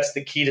 I think that's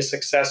the key to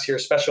success here,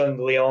 especially in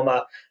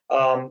glioma,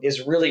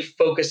 is really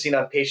focusing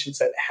on patients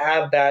that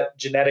have that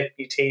genetic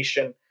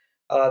mutation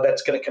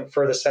that's going to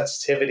confer the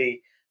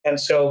sensitivity. And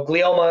so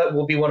glioma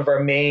will be one of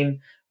our main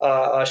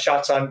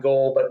shots on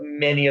goal, but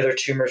many other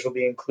tumors will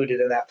be included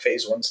in that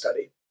phase 1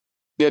 study.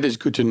 That is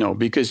good to know,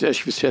 because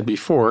as you said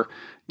before,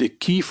 the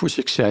key for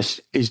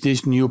success is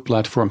this new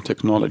platform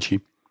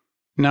technology.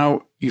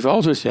 Now, you've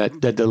also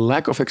said that the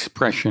lack of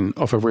expression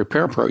of a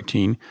repair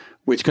protein,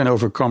 which can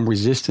overcome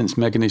resistance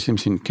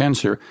mechanisms in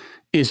cancer,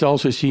 is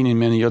also seen in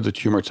many other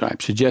tumor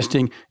types,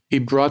 suggesting a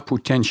broad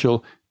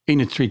potential in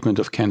the treatment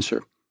of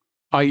cancer.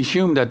 I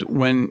assume that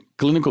when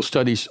clinical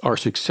studies are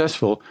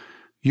successful,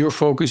 your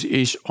focus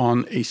is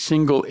on a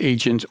single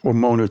agent or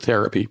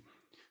monotherapy.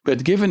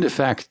 But given the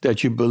fact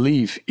that you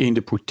believe in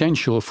the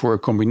potential for a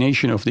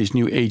combination of this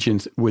new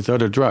agent with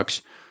other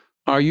drugs,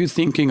 are you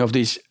thinking of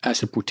this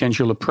as a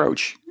potential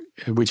approach,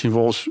 which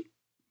involves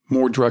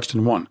more drugs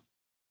than one?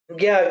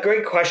 Yeah,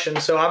 great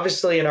question. So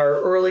obviously in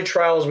our early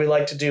trials, we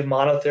like to do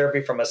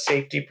monotherapy from a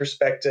safety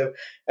perspective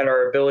and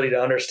our ability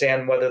to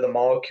understand whether the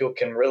molecule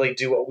can really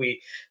do what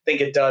we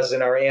think it does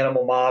in our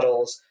animal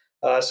models.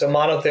 So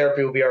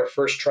monotherapy will be our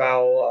first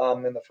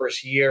trial in the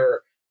first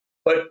year.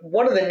 But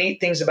one of the neat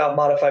things about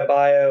Modifi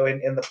Bio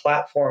in the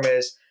platform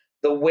is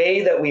the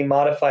way that we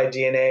modify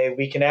DNA,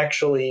 we can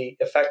actually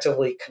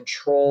effectively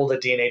control the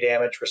DNA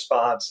damage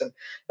response. And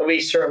we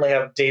certainly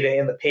have data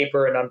in the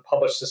paper and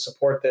unpublished to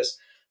support this.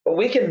 But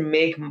we can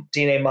make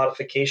DNA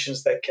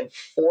modifications that can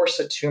force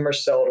a tumor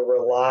cell to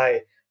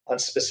rely on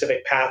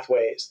specific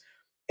pathways.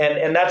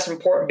 And that's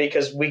important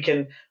because we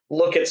can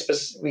look at,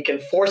 we can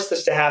force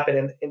this to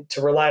happen and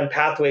to rely on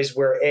pathways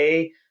where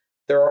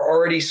there are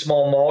already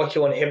small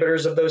molecule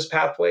inhibitors of those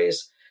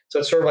pathways. So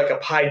it's sort of like a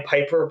Pied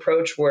Piper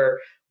approach where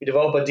we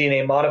develop a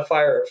DNA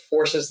modifier, it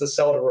forces the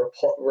cell to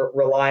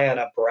rely on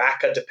a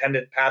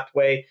BRCA-dependent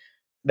pathway.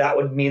 That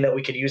would mean that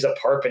we could use a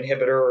PARP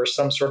inhibitor or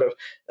some sort of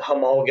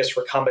homologous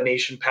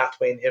recombination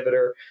pathway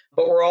inhibitor.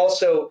 But we're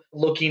also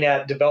looking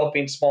at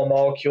developing small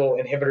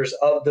molecule inhibitors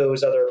of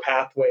those other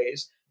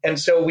pathways. And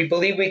so we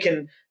believe we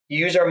can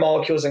use our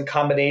molecules in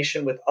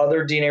combination with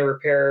other DNA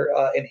repair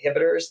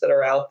inhibitors that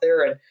are out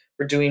there. And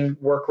we're doing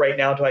work right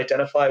now to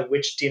identify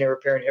which DNA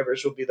repair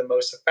inhibitors will be the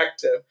most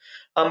effective.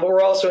 But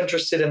we're also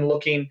interested in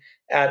looking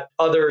at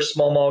other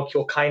small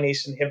molecule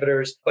kinase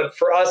inhibitors. But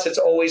for us, it's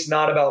always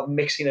not about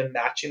mixing and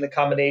matching the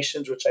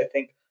combinations, which I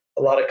think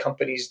a lot of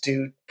companies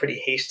do pretty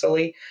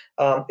hastily.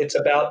 It's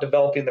about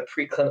developing the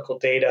preclinical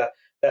data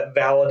that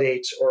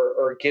validates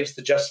or gives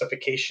the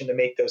justification to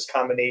make those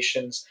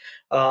combinations.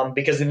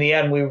 Because in the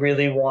end, we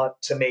really want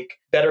to make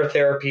better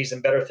therapies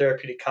and better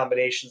therapeutic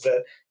combinations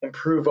that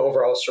improve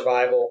overall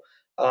survival.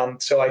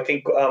 So I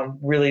think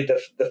really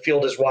the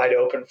field is wide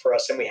open for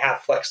us and we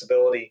have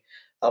flexibility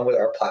with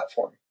our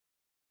platform.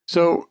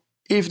 So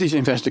if this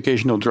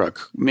investigational drug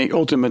may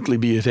ultimately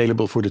be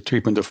available for the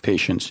treatment of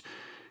patients,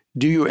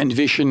 do you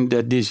envision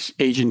that this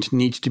agent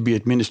needs to be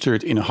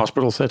administered in a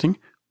hospital setting?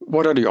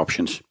 What are the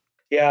options?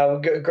 Yeah,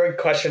 great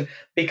question.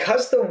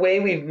 Because the way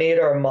we've made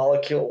our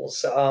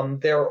molecules,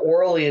 they're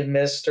orally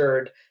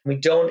administered, we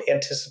don't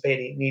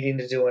anticipate needing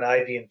to do an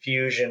IV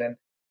infusion. And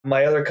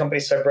my other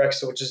company,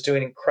 Cybrexa, which is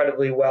doing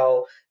incredibly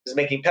well, is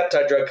making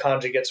peptide drug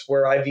conjugates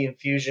where IV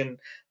infusion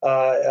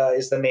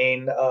is the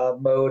main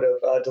mode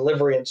of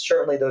delivery. And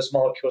certainly those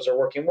molecules are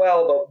working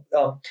well,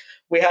 but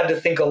we had to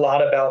think a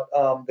lot about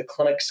the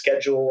clinic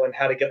schedule and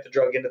how to get the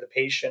drug into the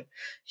patient.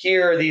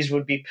 Here, these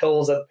would be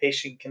pills that the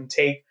patient can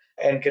take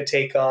and could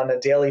take on a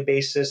daily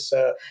basis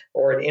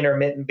or an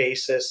intermittent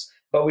basis.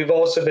 But we've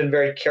also been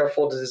very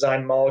careful to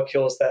design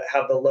molecules that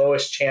have the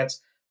lowest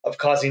chance of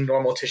causing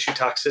normal tissue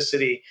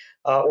toxicity,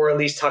 or at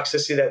least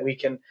toxicity that we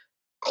can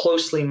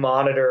closely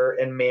monitor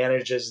and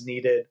manage as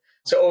needed.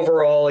 So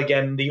overall,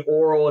 again, the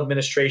oral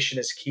administration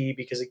is key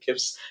because it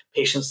gives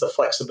patients the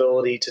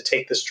flexibility to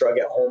take this drug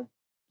at home.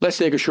 Let's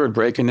take a short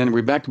break and then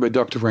we're back with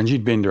Dr.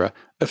 Ranjit Bindra,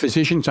 a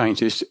physician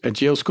scientist at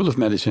Yale School of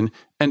Medicine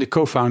and the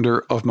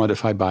co-founder of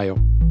Modifi Bio.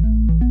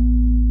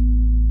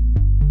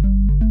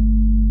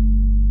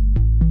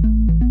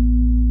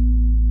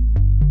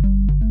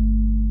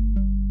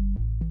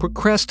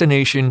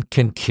 Procrastination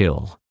can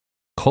kill.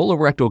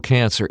 Colorectal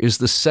cancer is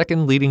the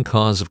second leading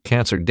cause of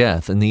cancer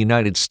death in the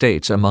United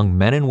States among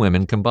men and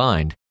women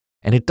combined,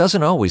 and it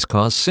doesn't always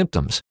cause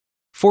symptoms.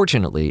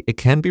 Fortunately, it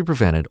can be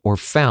prevented or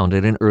found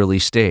at an early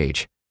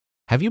stage.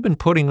 Have you been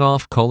putting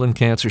off colon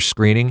cancer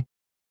screening?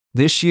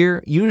 This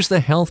year, use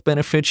the health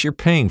benefits you're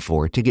paying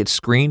for to get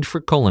screened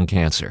for colon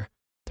cancer.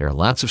 There are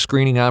lots of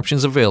screening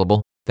options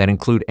available that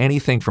include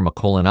anything from a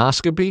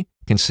colonoscopy,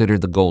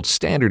 considered the gold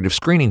standard of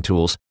screening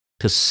tools,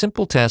 to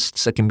simple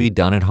tests that can be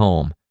done at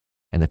home.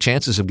 And the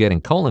chances of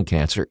getting colon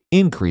cancer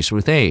increase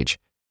with age.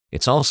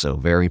 It's also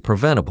very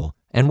preventable,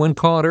 and when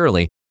caught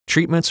early,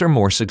 treatments are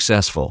more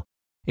successful.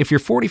 If you're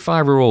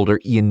 45 or older,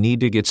 you need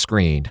to get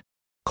screened.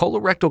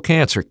 Colorectal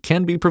cancer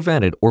can be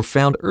prevented or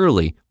found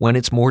early when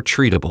it's more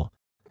treatable.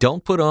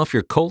 Don't put off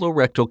your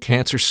colorectal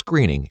cancer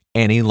screening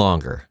any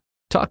longer.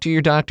 Talk to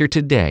your doctor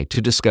today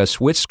to discuss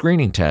which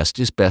screening test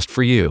is best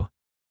for you.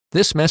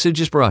 This message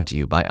is brought to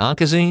you by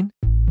Onco'Zine.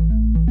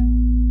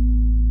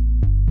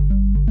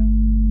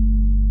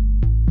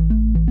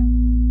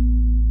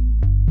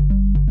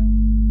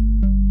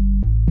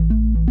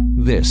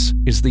 This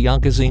is the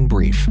Onco'Zine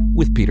Brief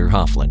with Peter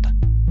Hofland.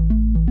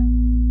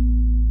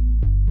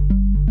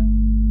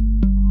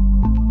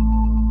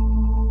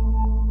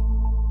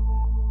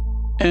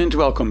 And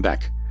welcome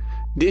back.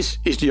 This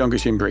is the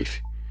Onco'Zine Brief.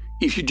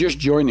 If you're just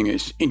joining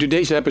us, in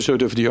today's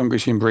episode of the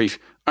Onco'Zine Brief,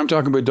 I'm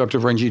talking about Dr.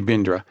 Ranjit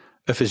Bindra,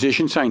 a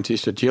physician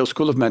scientist at Yale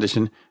School of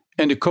Medicine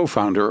and the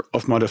co-founder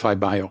of Modifi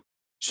Bio.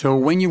 So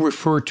when you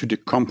refer to the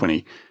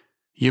company,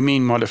 you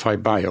mean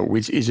Modifi Bio,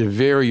 which is a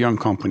very young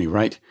company,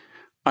 right?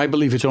 I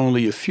believe it's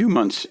only a few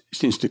months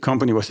since the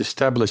company was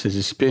established as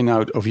a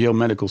spin-out of Yale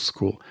Medical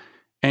School,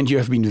 and you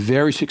have been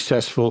very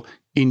successful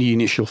in the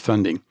initial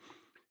funding.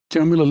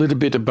 Tell me a little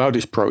bit about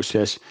this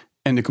process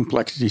and the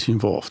complexities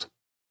involved.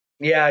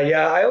 Yeah,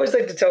 yeah. I always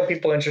like to tell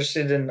people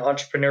interested in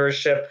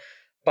entrepreneurship,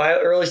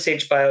 early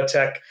stage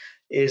biotech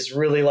is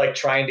really like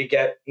trying to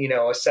get,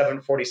 a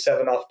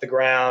 747 off the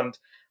ground.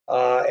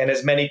 And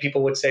as many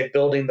people would say,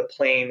 building the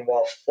plane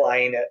while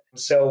flying it.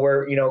 So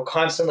we're,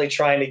 constantly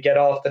trying to get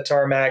off the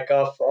tarmac,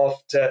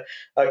 off to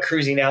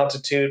cruising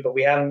altitude, but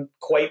we haven't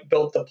quite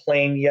built the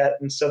plane yet.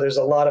 And so there's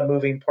a lot of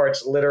moving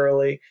parts,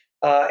 literally.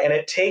 And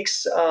it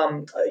takes,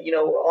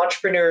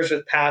 entrepreneurs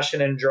with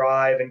passion and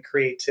drive and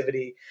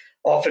creativity,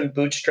 often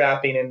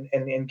bootstrapping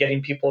and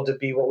getting people to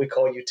be what we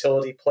call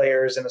utility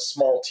players in a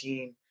small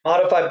team.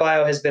 Modifi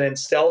Bio has been in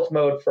stealth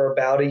mode for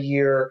about a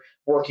year,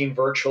 working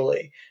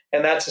virtually.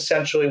 And that's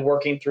essentially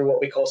working through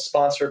what we call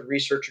sponsored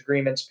research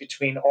agreements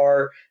between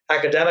our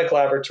academic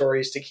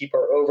laboratories to keep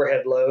our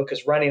overhead low,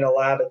 because running a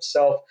lab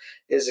itself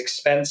is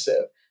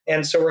expensive.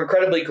 And so we're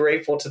incredibly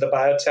grateful to the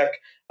biotech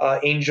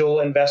angel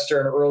investor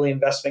and early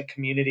investment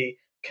community,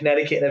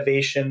 Connecticut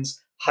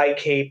Innovations, High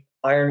Cape,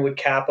 Ironwood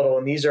Capital,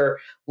 and these are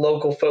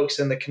local folks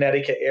in the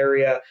Connecticut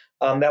area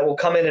that will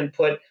come in and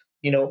put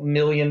 $1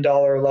 million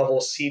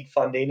level seed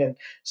funding. And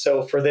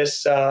so for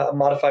this,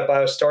 Modifi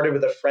Bio started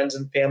with a friends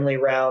and family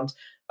round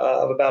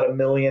of about $1.5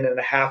 million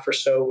or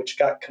so, which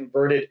got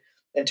converted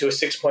into a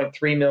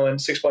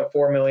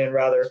 6.4 million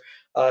rather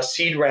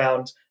seed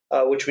round,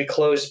 which we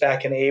closed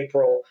back in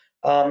April.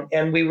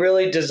 And we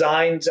really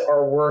designed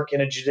our work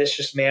in a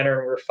judicious manner,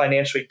 and we're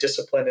financially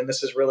disciplined. And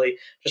this is really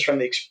just from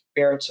the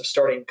experience of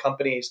starting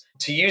companies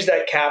to use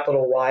that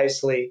capital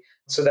wisely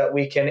so that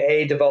we can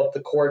develop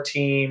the core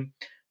team,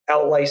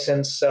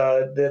 out-license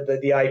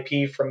the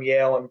IP from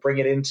Yale and bring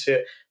it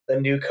into the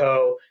new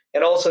co,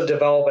 and also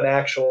develop an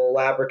actual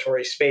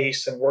laboratory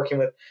space and working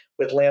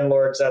with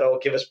landlords that'll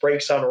give us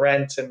breaks on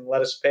rent and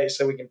let us pay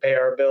so we can pay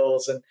our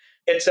bills. And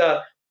it's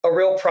a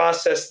real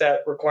process that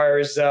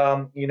requires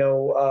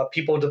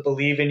people to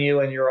believe in you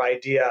and your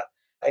idea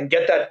and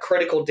get that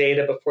critical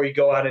data before you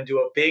go out and do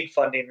a big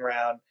funding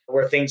round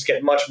where things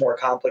get much more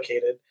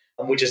complicated,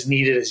 which is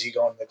needed as you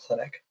go into the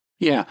clinic.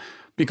 Yeah,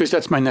 because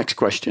that's my next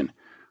question.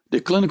 The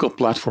clinical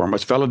platform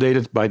was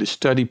validated by the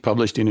study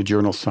published in the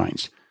journal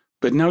Science.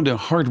 But now the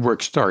hard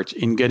work starts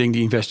in getting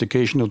the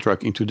investigational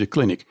drug into the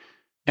clinic.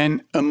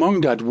 And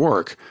among that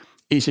work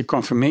is a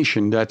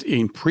confirmation that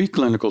in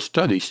preclinical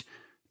studies,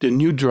 the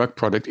new drug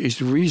product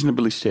is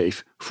reasonably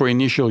safe for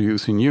initial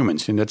use in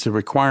humans. And that's a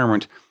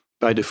requirement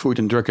by the Food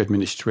and Drug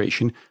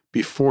Administration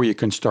before you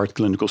can start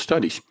clinical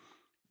studies.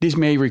 This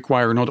may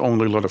require not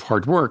only a lot of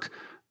hard work,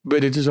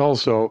 but it is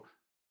also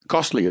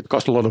costly. It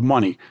costs a lot of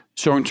money.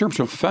 So in terms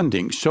of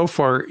funding, so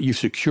far you've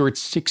secured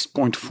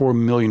 $6.4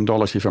 million,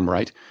 if I'm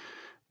right.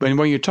 But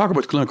when you talk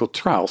about clinical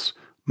trials,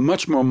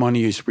 much more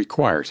money is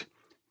required.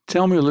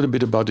 Tell me a little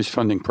bit about this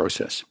funding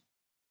process.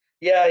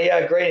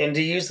 Yeah, great. And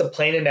to use the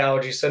plane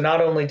analogy, so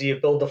not only do you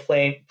build the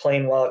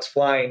plane while it's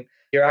flying,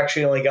 you're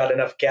actually only got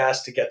enough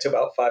gas to get to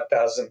about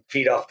 5,000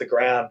 feet off the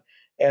ground.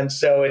 And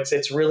so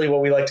it's really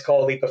what we like to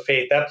call a leap of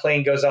faith. That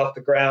plane goes off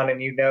the ground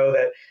and you know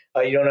that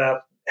you don't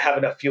have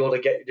enough fuel to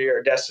get to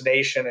your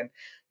destination. And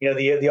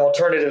the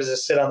alternative is to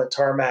sit on the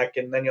tarmac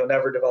and then you'll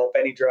never develop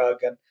any drug.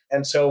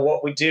 And so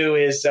what we do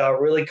is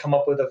really come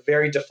up with a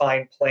very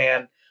defined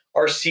plan.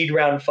 Our seed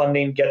round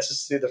funding gets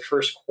us through the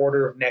first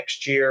quarter of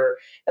next year.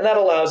 And that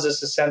allows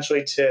us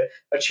essentially to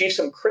achieve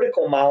some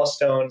critical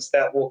milestones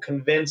that will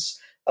convince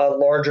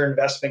larger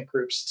investment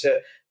groups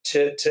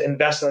to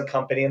invest in the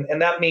company.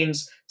 And that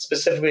means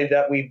specifically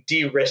that we've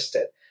de-risked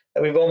it.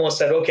 That we've almost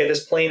said, okay,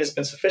 this plane has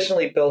been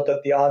sufficiently built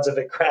that the odds of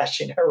it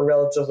crashing are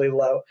relatively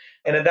low.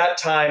 And at that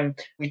time,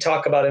 we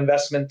talk about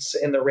investments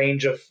in the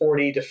range of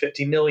 40 to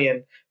 50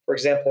 million. For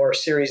example, our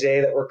Series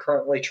A that we're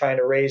currently trying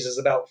to raise is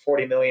about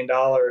 $40 million.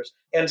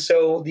 And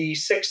so the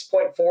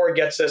 6.4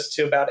 gets us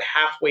to about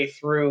halfway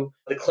through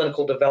the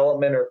clinical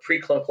development or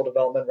preclinical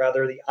development,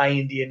 rather, the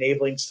IND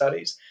enabling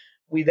studies.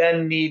 We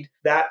then need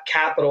that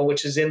capital,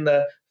 which is in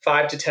the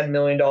 $5 to $10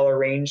 million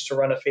range to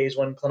run a phase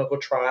 1 clinical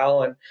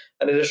trial, and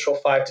an additional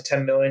 $5 to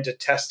 $10 million to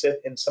test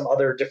it in some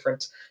other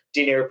different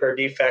DNA repair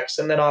defects.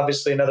 And then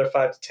obviously another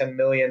 $5 to $10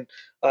 million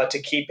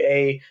to keep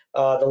the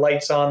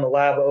lights on, the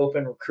lab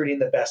open, recruiting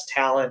the best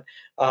talent,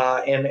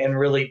 and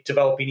really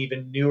developing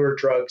even newer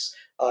drugs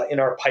in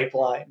our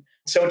pipeline.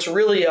 So it's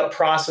really a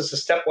process, a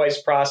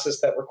stepwise process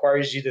that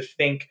requires you to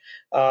think,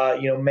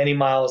 many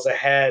miles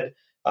ahead,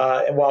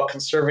 and while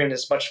conserving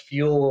as much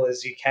fuel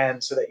as you can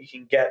so that you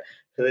can get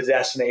to the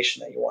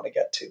destination that you want to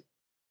get to.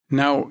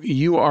 Now,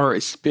 you are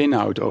a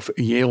spin-out of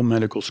Yale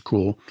Medical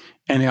School,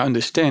 and I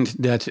understand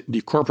that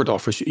the corporate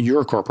office,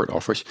 your corporate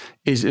office,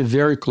 is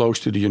very close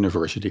to the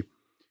university.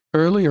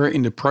 Earlier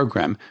in the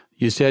program,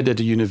 you said that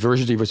the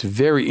university was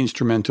very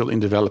instrumental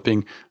in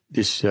developing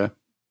this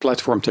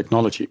platform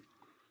technology.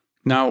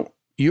 Now,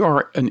 you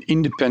are an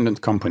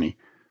independent company,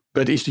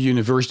 but is the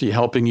university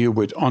helping you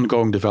with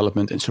ongoing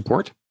development and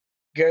support?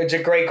 It's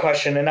a great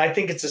question, and I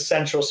think it's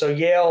essential. So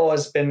Yale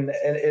has been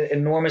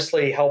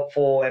enormously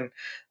helpful and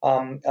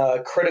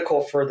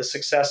critical for the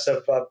success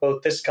of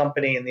both this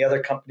company and the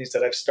other companies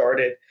that I've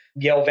started.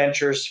 Yale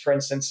Ventures, for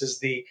instance, is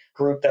the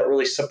group that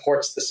really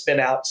supports the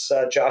spin-outs.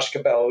 Josh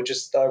Gueble, who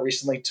just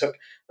recently took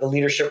the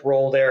leadership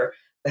role there,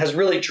 has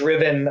really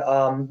driven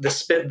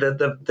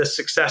the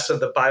success of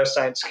the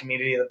bioscience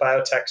community and the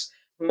biotechs.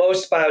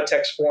 Most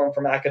biotechs form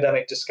from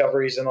academic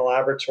discoveries in the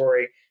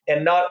laboratory.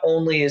 And not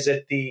only is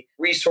it the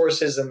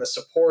resources and the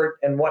support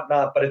and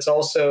whatnot, but it's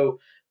also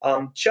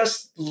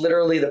just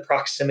literally the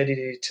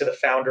proximity to the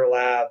founder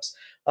labs.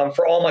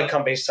 For all my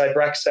companies,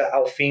 Cybrexa,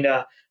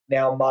 Alfina,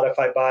 now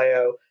Modifi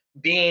Bio,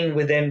 being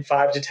within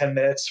 5 to 10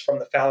 minutes from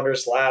the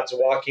founders' labs,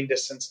 walking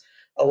distance,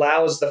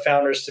 allows the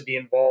founders to be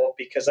involved,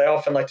 because I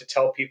often like to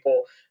tell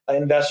people,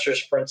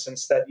 investors, for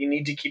instance, that you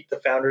need to keep the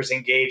founders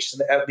engaged,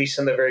 at least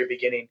in the very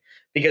beginning,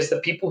 because the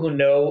people who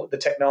know the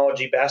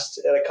technology best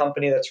at a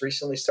company that's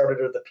recently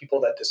started are the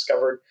people that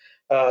discovered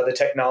the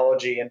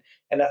technology.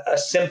 And a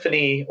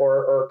symphony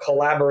or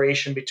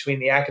collaboration between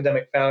the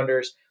academic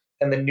founders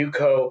and the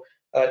NewCo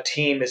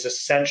team is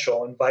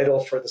essential and vital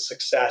for the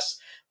success.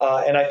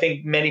 And I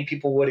think many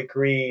people would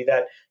agree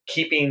that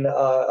keeping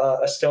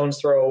a stone's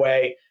throw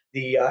away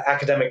the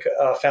academic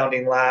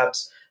founding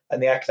labs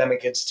and the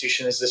academic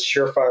institution is this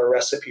surefire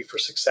recipe for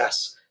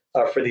success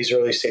for these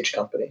early stage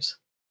companies.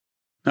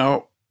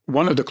 Now,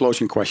 one of the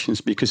closing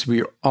questions, because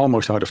we're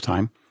almost out of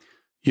time,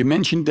 you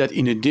mentioned that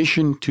in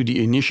addition to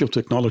the initial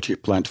technology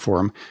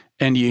platform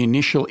and the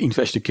initial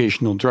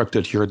investigational drug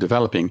that you're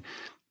developing,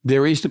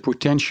 there is the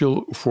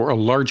potential for a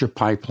larger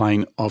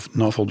pipeline of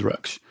novel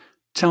drugs.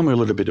 Tell me a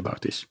little bit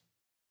about this.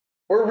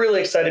 We're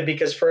really excited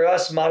because for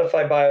us,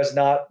 Modifi Bio is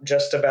not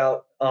just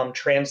about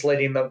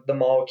translating the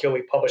molecule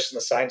we published in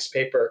the science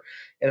paper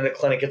in the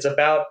clinic. It's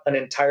about an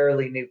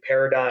entirely new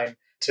paradigm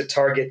to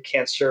target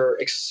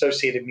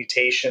cancer-associated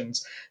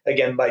mutations,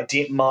 again, by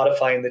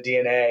modifying the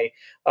DNA.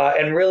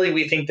 And really,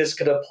 we think this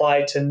could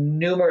apply to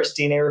numerous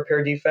DNA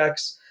repair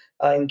defects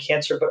in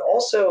cancer, but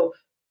also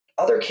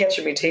other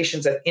cancer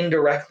mutations that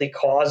indirectly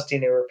cause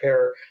DNA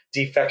repair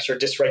defects or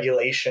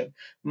dysregulation,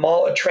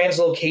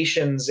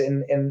 translocations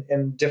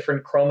in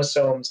different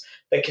chromosomes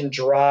that can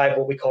drive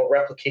what we call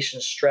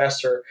replication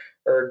stress or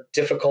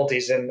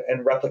difficulties in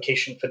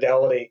replication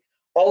fidelity.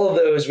 All of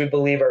those, we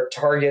believe, are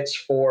targets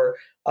for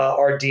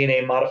our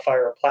DNA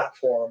modifier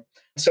platform.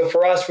 So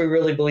for us, we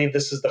really believe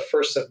this is the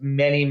first of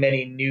many,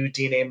 many new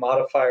DNA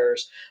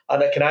modifiers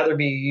that can either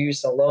be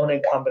used alone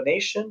in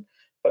combination,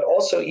 but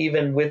also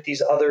even with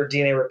these other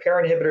DNA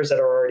repair inhibitors that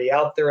are already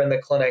out there in the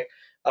clinic,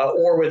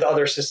 or with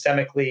other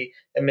systemically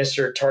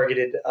administered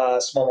targeted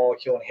small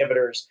molecule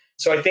inhibitors.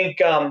 So I think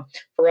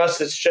for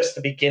us, it's just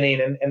the beginning,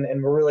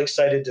 and we're really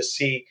excited to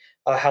see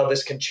how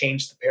this can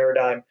change the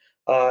paradigm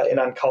in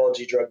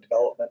oncology drug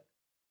development.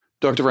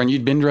 Dr.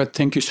 Ranjit Bindra,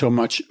 thank you so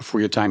much for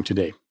your time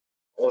today.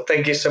 Well,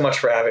 thank you so much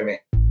for having me.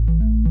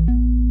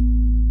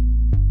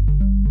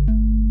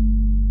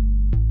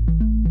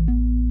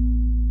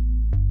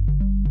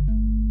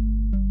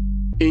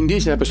 In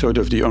this episode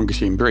of the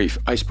Onco'Zine Brief,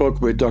 I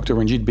spoke with Dr.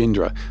 Ranjit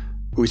Bindra,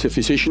 who is a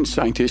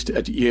physician-scientist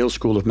at Yale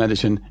School of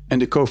Medicine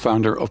and the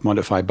co-founder of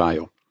Modifi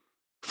Bio.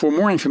 For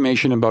more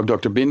information about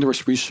Dr.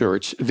 Bindra's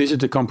research, visit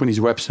the company's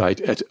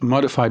website at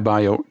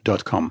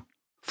modifibio.com.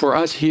 For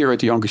us here at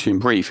the Onco'Zine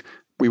Brief,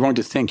 we want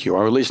to thank you,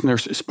 our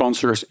listeners,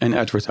 sponsors, and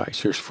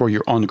advertisers, for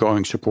your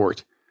ongoing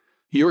support.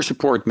 Your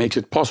support makes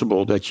it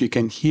possible that you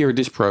can hear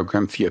this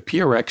program via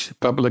PRX,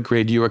 Public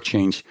Radio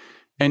Exchange,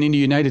 and in the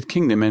United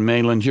Kingdom and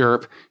mainland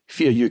Europe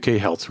via UK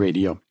Health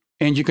Radio.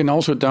 And you can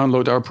also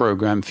download our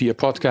program via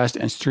podcast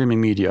and streaming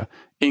media,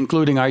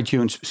 including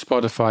iTunes,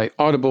 Spotify,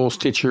 Audible,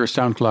 Stitcher,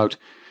 SoundCloud,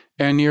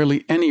 and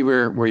nearly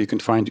anywhere where you can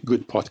find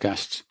good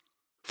podcasts.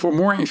 For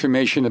more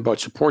information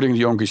about supporting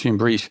the Onco'Zine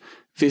Brief,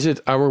 visit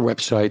our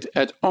website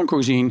at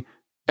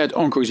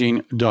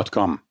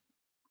onco'zine.com.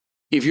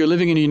 If you're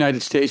living in the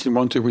United States and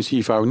want to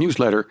receive our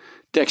newsletter,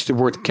 text the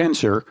word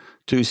cancer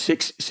to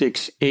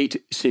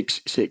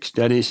 66866.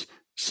 That is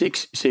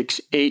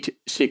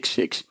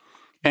 66866.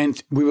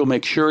 And we will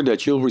make sure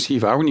that you'll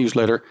receive our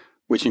newsletter,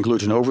 which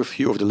includes an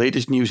overview of the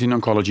latest news in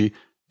oncology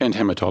and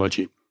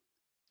hematology.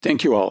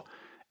 Thank you all,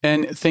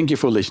 and thank you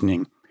for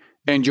listening.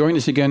 And join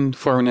us again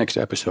for our next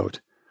episode.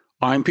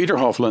 I'm Peter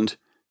Hofland,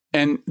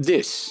 and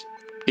this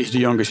is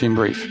the Onco'Zine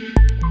Brief.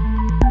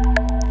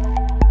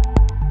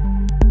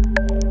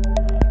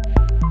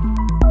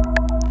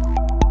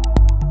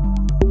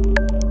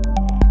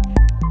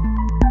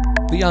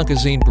 The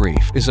Onco'Zine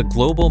Brief is a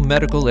global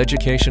medical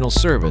educational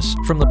service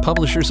from the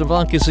publishers of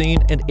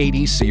Onco'Zine and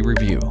ADC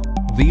Review,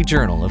 the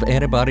journal of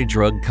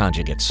antibody-drug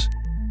conjugates.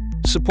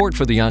 Support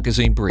for the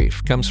Onco'Zine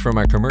Brief comes from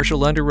our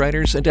commercial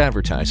underwriters and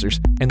advertisers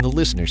and the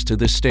listeners to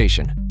this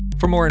station.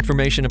 For more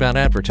information about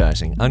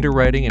advertising,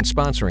 underwriting, and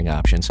sponsoring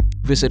options,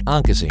 visit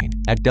Onco'Zine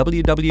at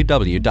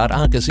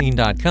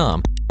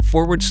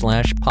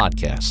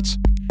www.onco'zine.com/podcasts.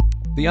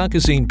 The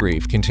Onco'Zine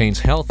Brief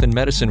contains health and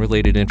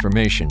medicine-related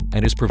information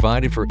and is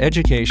provided for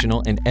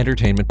educational and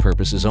entertainment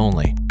purposes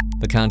only.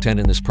 The content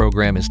in this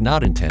program is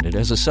not intended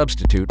as a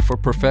substitute for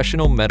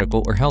professional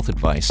medical or health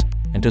advice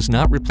and does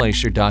not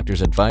replace your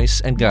doctor's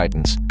advice and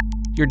guidance.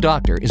 Your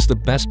doctor is the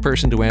best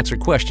person to answer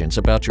questions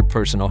about your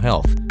personal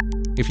health.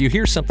 If you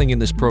hear something in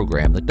this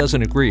program that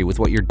doesn't agree with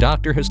what your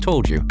doctor has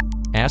told you,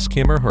 ask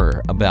him or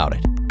her about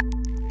it.